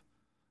go up.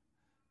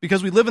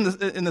 Because we live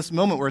in this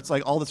moment where it's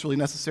like all that's really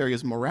necessary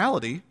is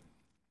morality.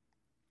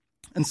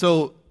 And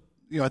so,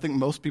 I think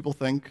most people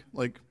think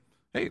like,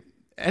 hey,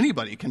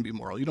 anybody can be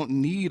moral. You don't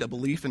need a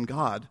belief in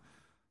God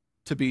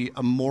to be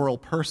a moral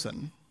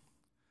person.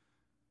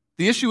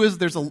 The issue is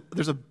there's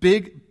a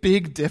big,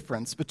 big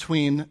difference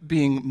between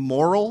being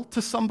moral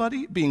to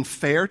somebody, being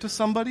fair to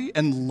somebody,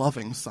 and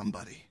loving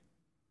somebody.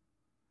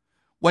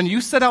 When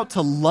you set out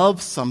to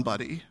love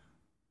somebody,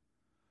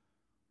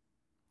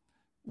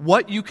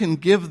 what you can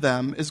give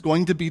them is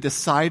going to be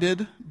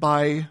decided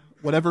by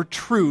whatever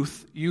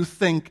truth you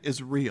think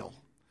is real.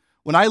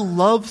 When I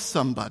love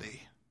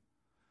somebody,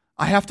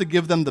 I have to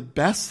give them the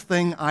best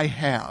thing I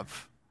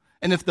have.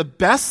 And if the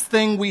best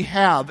thing we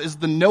have is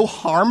the no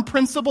harm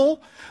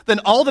principle, then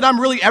all that I'm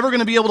really ever going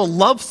to be able to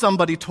love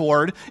somebody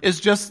toward is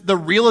just the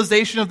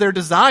realization of their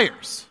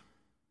desires.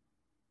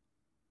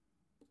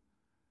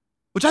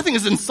 Which I think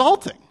is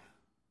insulting.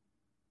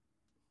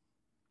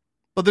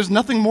 But there's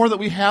nothing more that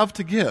we have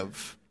to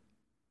give.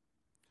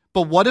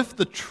 But what if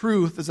the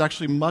truth is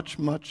actually much,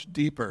 much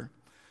deeper?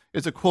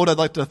 It's a quote I'd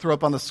like to throw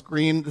up on the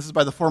screen. This is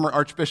by the former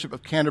Archbishop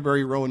of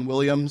Canterbury, Rowan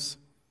Williams.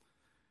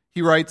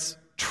 He writes,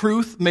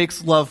 "Truth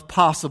makes love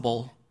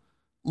possible.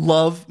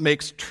 Love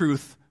makes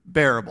truth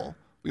bearable."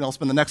 We can all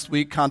spend the next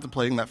week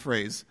contemplating that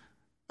phrase.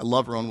 I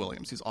love Rowan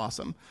Williams. He's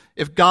awesome.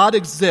 If God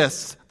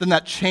exists, then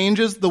that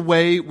changes the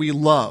way we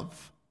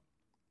love.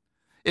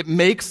 It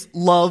makes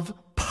love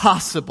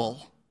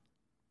possible.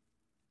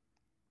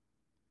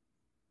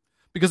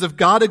 Because if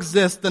God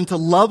exists, then to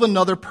love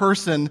another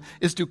person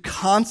is to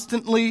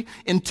constantly,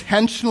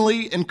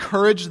 intentionally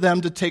encourage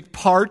them to take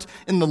part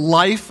in the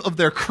life of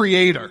their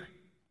Creator.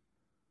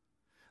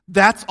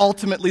 That's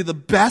ultimately the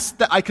best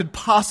that I could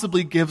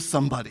possibly give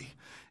somebody,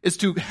 is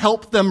to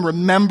help them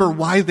remember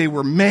why they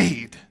were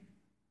made.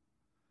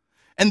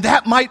 And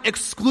that might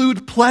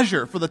exclude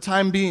pleasure for the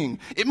time being.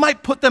 It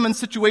might put them in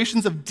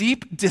situations of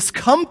deep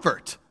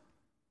discomfort.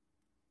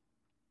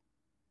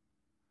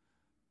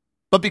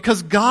 But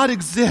because God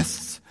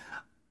exists,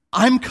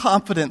 I'm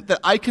confident that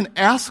I can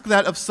ask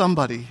that of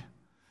somebody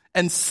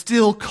and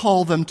still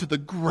call them to the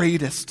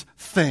greatest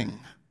thing.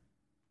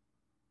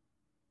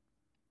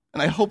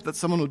 And I hope that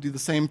someone will do the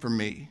same for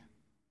me.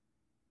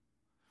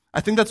 I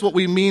think that's what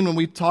we mean when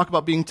we talk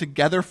about being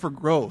together for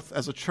growth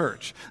as a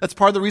church. That's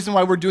part of the reason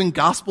why we're doing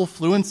gospel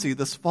fluency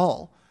this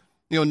fall.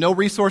 No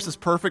resource is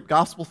perfect.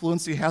 Gospel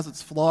fluency has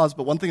its flaws,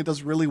 but one thing it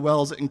does really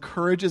well is it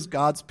encourages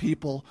God's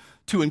people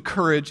to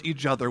encourage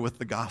each other with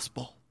the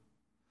gospel.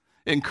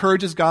 It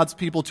encourages God's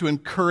people to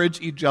encourage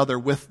each other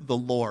with the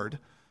Lord.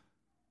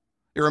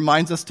 It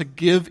reminds us to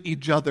give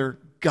each other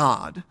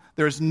God.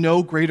 There is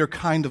no greater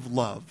kind of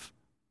love.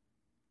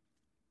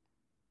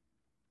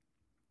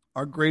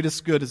 Our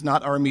greatest good is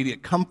not our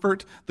immediate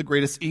comfort. The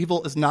greatest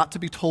evil is not to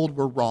be told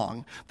we're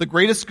wrong. The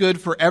greatest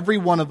good for every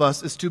one of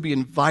us is to be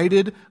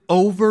invited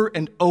over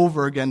and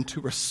over again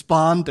to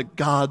respond to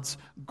God's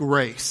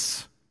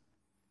grace.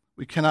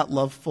 We cannot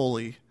love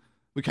fully.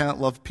 We cannot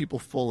love people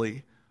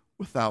fully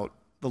without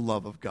the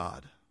love of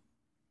God.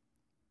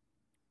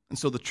 And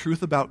so the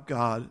truth about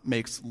God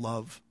makes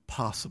love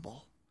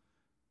possible.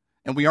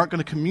 And we aren't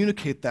going to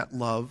communicate that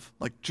love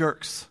like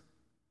jerks.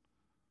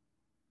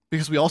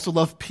 Because we also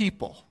love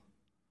people,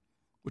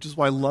 which is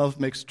why love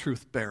makes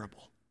truth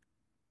bearable.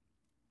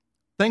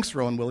 Thanks,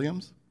 Rowan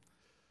Williams.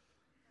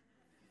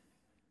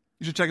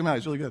 You should check him out.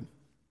 He's really good.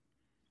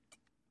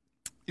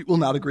 You will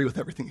not agree with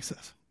everything he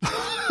says.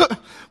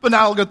 But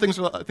not all good things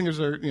are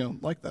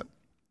like that.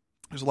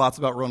 There's lots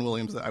about Rowan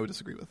Williams that I would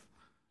disagree with.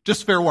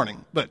 Just fair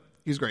warning, but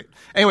he's great.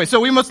 Anyway, so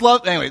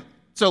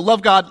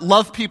love God,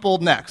 love people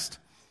next.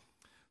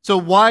 So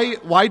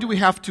why do we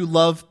have to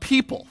love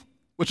people?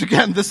 Which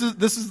again, this is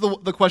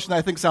the question that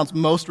I think sounds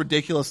most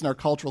ridiculous in our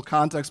cultural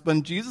context, but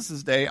in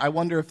Jesus' day, I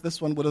wonder if this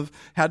one would have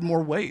had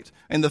more weight.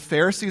 And the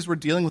Pharisees were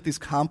dealing with these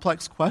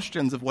complex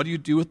questions of what do you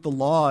do with the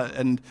law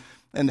and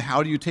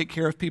how do you take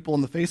care of people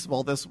in the face of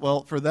all this?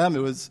 Well, for them, it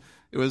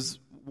was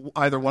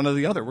either one or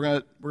the other.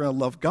 We're gonna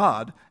love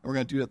God, and we're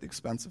gonna do it at the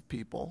expense of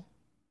people,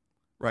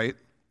 right?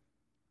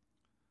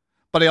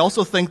 But I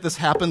also think this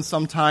happens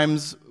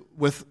sometimes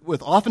with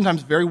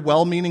oftentimes very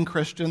well-meaning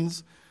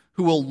Christians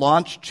who will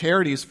launch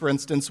charities, for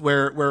instance,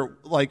 where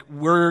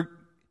we're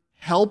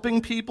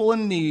helping people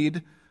in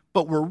need,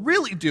 but we're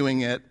really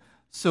doing it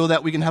so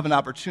that we can have an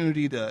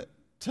opportunity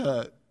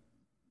to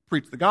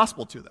preach the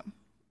gospel to them,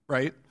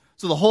 right?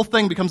 So the whole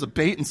thing becomes a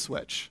bait and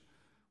switch,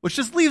 which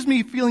just leaves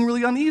me feeling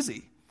really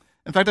uneasy.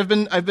 In fact, I've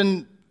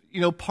been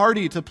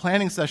party to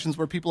planning sessions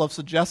where people have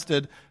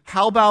suggested,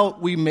 how about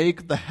we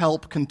make the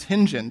help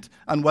contingent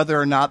on whether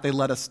or not they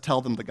let us tell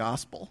them the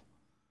gospel?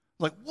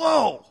 Like,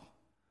 whoa,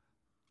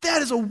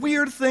 that is a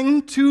weird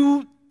thing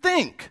to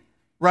think,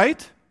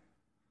 right?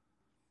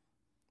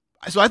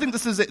 So I think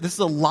this is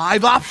a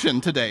live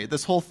option today.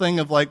 This whole thing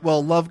of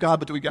love God,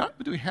 but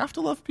do we have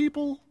to love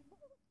people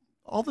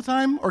all the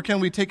time, or can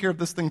we take care of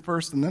this thing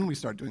first and then we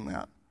start doing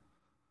that?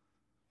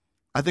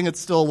 I think it's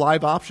still a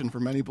live option for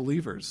many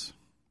believers.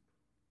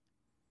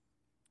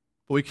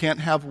 But we can't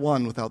have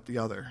one without the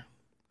other.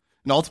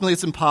 And ultimately,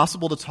 it's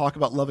impossible to talk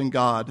about loving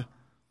God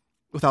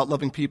without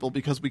loving people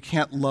because we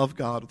can't love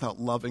God without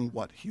loving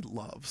what he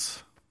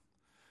loves.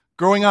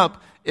 Growing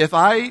up, if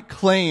I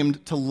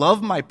claimed to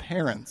love my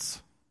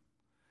parents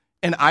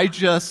and I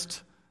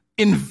just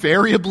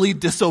invariably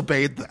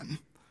disobeyed them,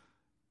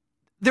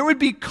 there would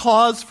be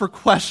cause for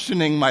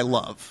questioning my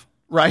love,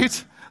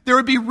 right? There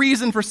would be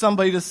reason for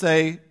somebody to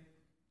say,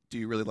 do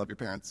you really love your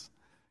parents?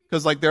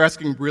 Because they're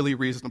asking really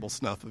reasonable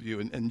stuff of you,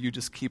 and you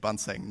just keep on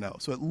saying no.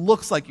 So it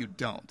looks like you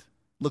don't.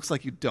 Looks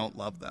like you don't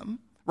love them,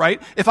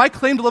 right? If I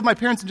claimed to love my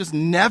parents and just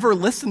never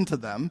listened to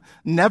them,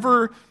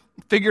 never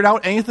figured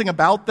out anything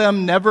about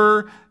them,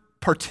 never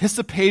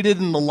participated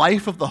in the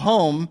life of the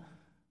home,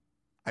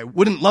 I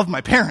wouldn't love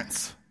my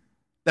parents.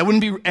 That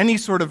wouldn't be any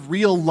sort of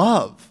real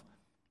love.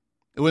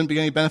 It wouldn't be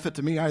any benefit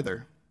to me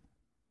either.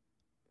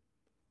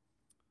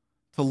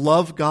 To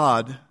love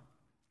God,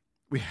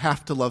 we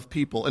have to love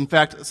people. In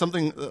fact, a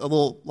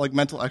little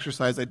mental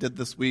exercise I did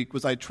this week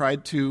was I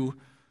tried to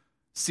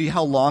see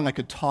how long I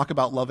could talk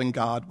about loving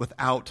God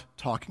without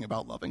talking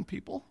about loving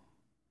people.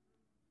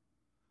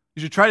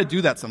 You should try to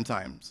do that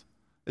sometimes.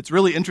 It's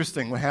really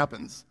interesting what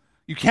happens.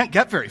 You can't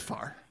get very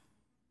far.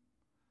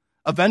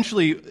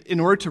 Eventually, in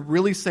order to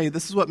really say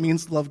this is what it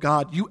means to love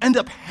God, you end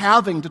up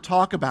having to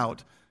talk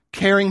about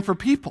caring for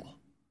people.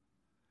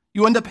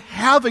 You end up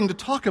having to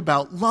talk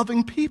about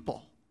loving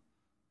people.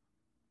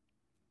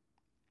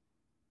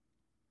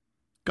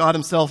 God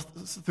himself,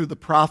 through the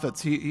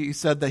prophets, he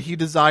said that he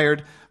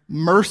desired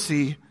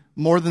mercy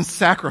more than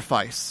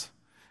sacrifice.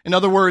 In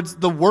other words,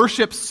 the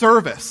worship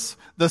service,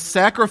 the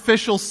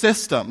sacrificial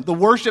system, the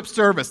worship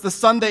service, the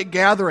Sunday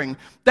gathering,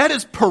 that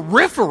is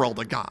peripheral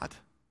to God.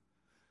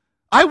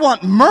 I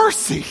want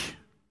mercy.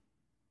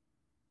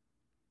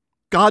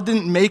 God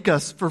didn't make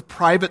us for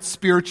private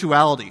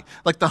spirituality.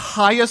 The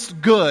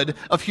highest good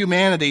of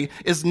humanity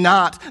is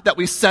not that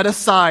we set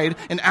aside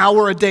an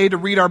hour a day to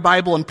read our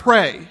Bible and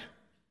pray.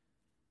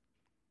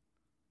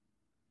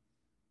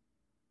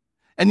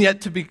 And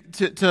yet,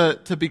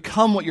 to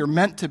become what you're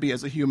meant to be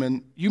as a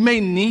human, you may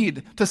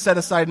need to set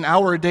aside an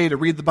hour a day to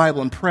read the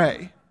Bible and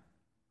pray.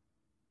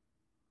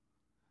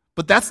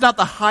 But that's not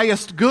the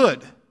highest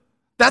good.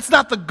 That's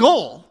not the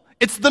goal.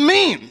 It's the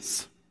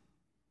means.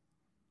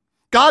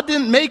 God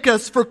didn't make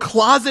us for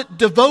closet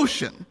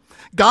devotion.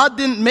 God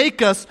didn't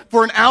make us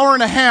for an hour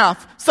and a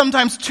half,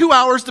 sometimes 2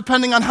 hours,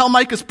 depending on how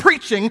Mike is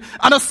preaching,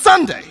 on a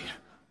Sunday.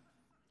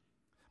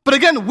 But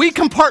again, we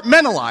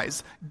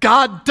compartmentalize.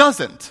 God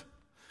doesn't.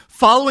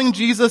 Following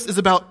Jesus is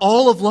about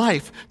all of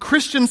life.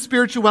 Christian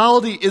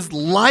spirituality is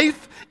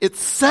life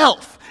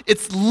itself.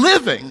 It's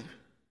living.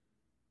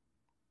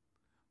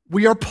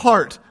 We are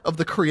part of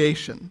the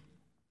creation.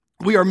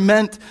 We are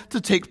meant to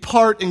take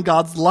part in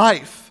God's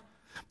life.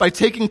 By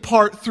taking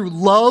part through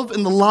love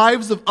in the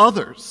lives of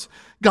others,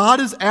 God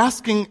is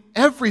asking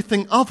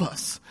everything of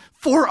us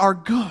for our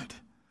good.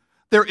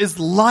 There is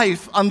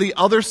life on the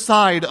other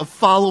side of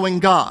following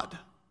God.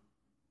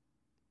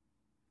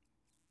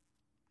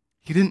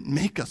 He didn't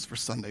make us for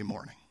Sunday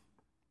morning.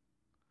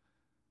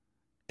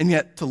 And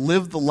yet, to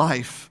live the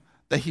life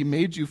that he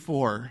made you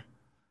for,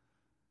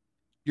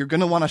 you're going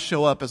to want to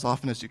show up as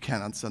often as you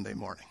can on Sunday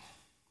morning.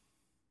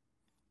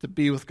 To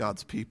be with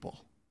God's people.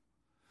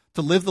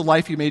 To live the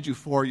life he made you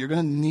for, you're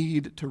going to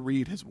need to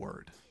read his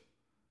word.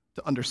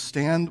 To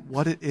understand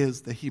what it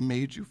is that he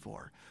made you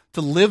for.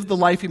 To live the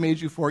life he made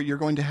you for, you're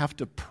going to have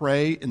to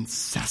pray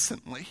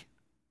incessantly.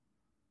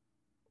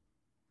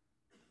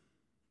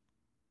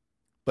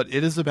 But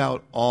it is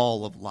about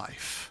all of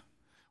life.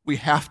 We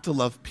have to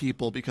love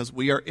people because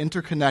we are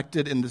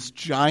interconnected in this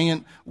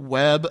giant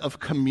web of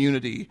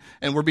community.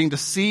 And we're being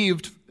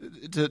deceived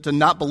to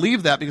not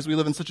believe that because we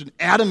live in such an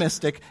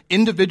atomistic,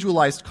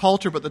 individualized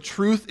culture. But the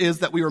truth is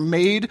that we were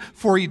made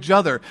for each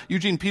other.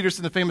 Eugene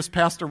Peterson, a famous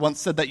pastor, once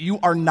said that you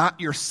are not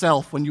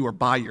yourself when you are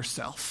by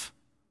yourself.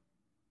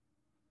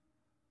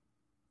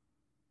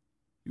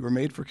 You were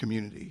made for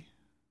community.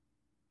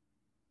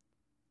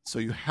 So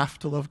you have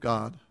to love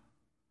God.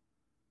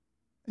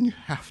 And you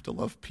have to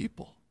love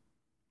people.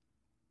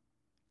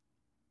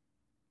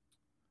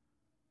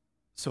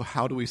 So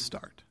how do we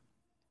start?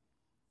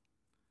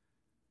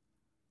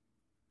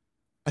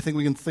 I think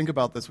we can think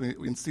about this. We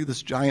can see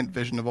this giant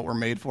vision of what we're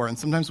made for. And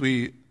sometimes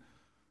we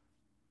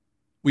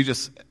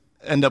just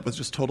end up with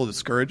just total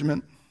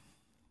discouragement.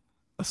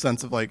 A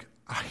sense of I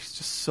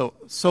just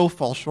so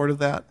fall short of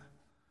that.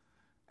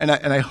 And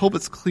I hope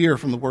it's clear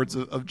from the words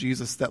of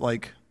Jesus that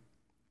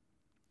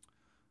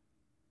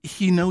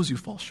he knows you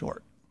fall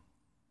short.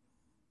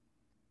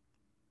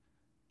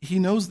 He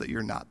knows that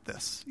you're not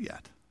this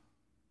yet.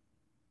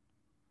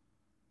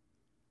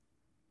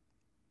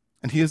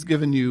 And he has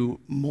given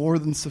you more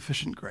than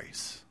sufficient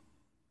grace.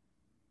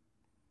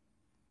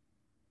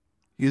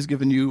 He has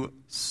given you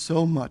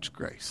so much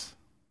grace.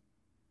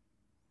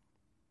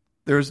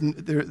 There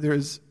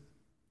is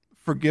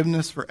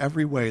forgiveness for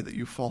every way that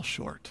you fall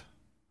short.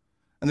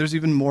 And there's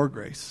even more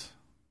grace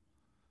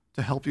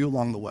to help you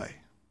along the way.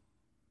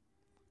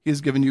 He has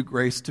given you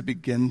grace to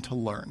begin to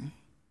learn.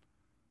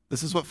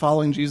 This is what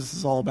following Jesus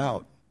is all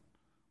about.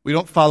 We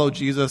don't follow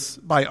Jesus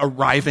by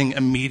arriving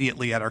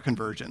immediately at our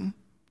conversion,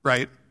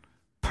 right?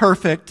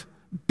 Perfect,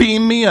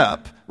 beam me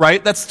up,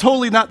 right? That's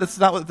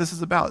not what this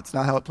is about. It's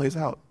not how it plays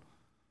out.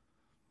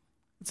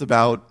 It's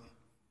about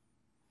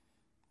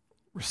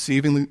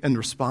receiving and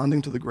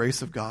responding to the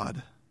grace of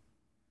God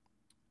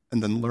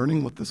and then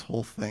learning what this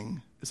whole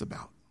thing is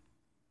about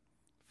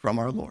from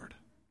our Lord.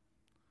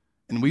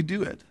 And we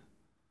do it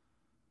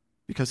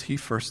because he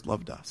first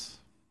loved us.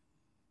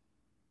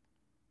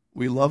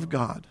 We love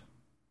God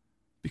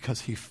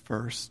because he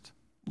first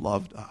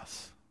loved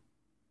us.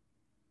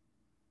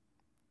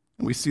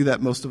 And we see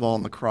that most of all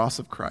on the cross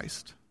of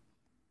Christ.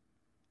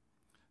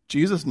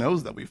 Jesus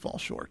knows that we fall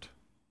short.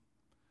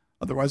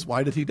 Otherwise,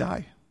 why did he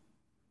die?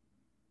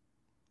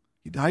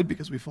 He died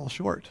because we fall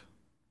short.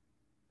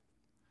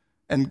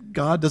 And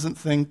God doesn't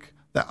think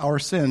that our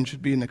sin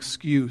should be an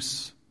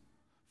excuse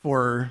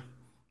for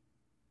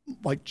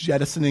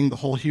jettisoning the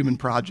whole human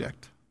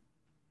project.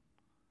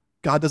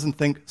 God doesn't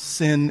think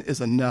sin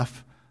is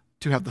enough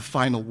to have the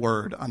final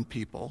word on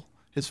people.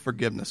 His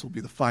forgiveness will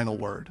be the final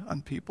word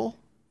on people.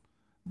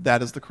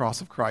 That is the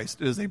cross of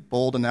Christ. It is a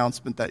bold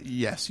announcement that,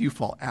 yes, you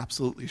fall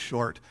absolutely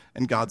short,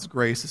 and God's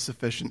grace is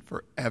sufficient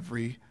for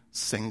every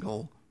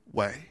single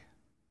way.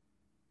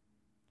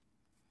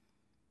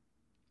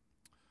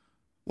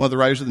 One of the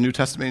writers of the New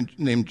Testament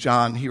named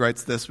John, he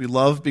writes this: we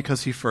love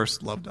because he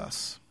first loved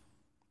us.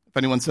 If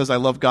anyone says, I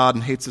love God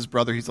and hates his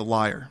brother, he's a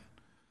liar.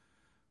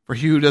 For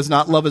he who does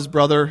not love his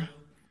brother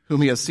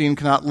whom he has seen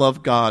cannot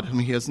love God whom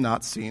he has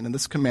not seen. And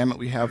this commandment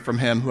we have from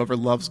him: whoever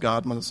loves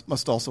God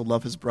must also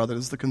love his brother.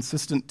 This is the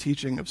consistent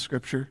teaching of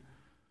Scripture.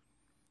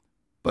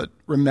 But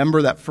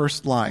remember that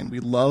first line: we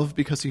love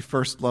because he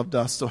first loved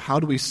us. So how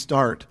do we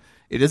start?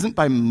 It isn't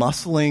by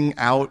muscling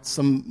out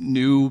some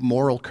new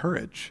moral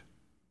courage.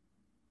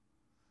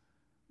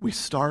 We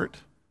start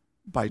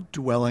by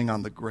dwelling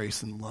on the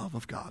grace and love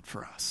of God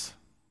for us,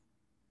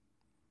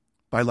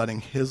 by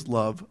letting his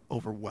love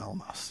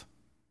overwhelm us,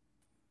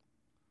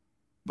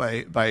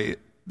 by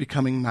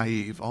becoming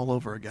naive all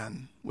over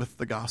again with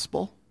the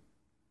gospel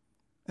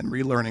and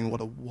relearning what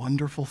a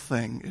wonderful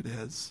thing it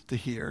is to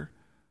hear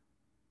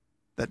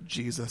that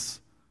Jesus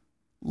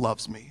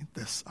loves me.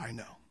 This I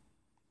know.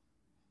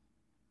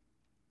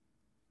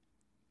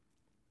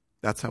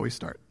 That's how we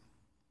start.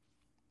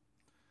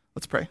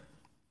 Let's pray.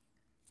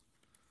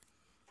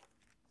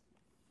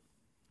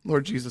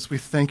 Lord Jesus, we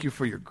thank you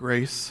for your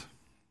grace.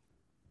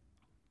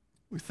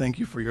 We thank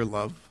you for your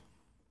love.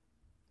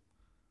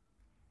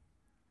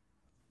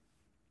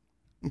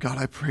 And God,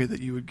 I pray that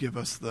you would give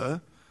us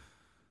the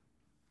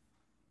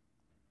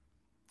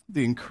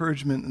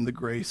encouragement and the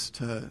grace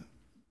to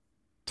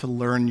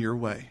learn your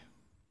way.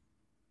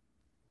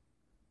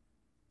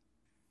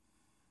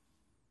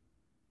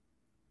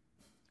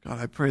 God,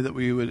 I pray that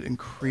we would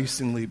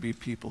increasingly be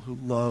people who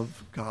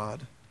love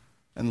God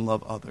and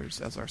love others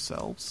as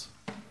ourselves.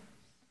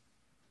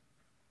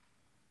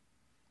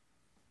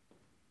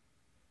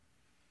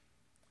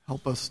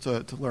 Help us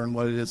to learn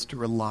what it is to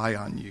rely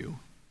on you,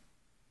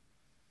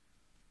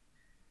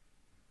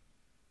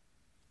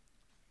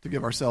 to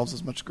give ourselves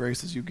as much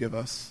grace as you give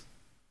us,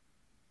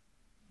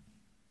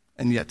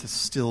 and yet to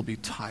still be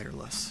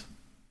tireless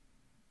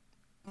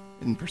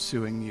in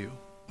pursuing you.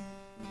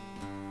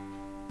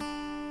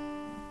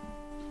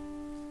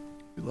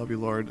 We love you,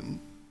 Lord, and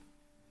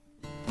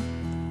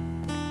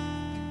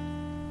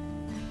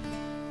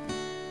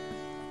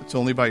it's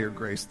only by your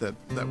grace that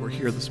we're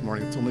here this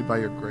morning. It's only by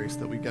your grace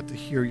that we get to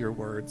hear your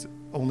words.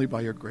 Only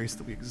by your grace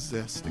that we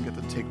exist and get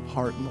to take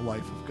part in the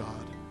life of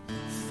God.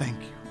 Thank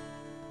you.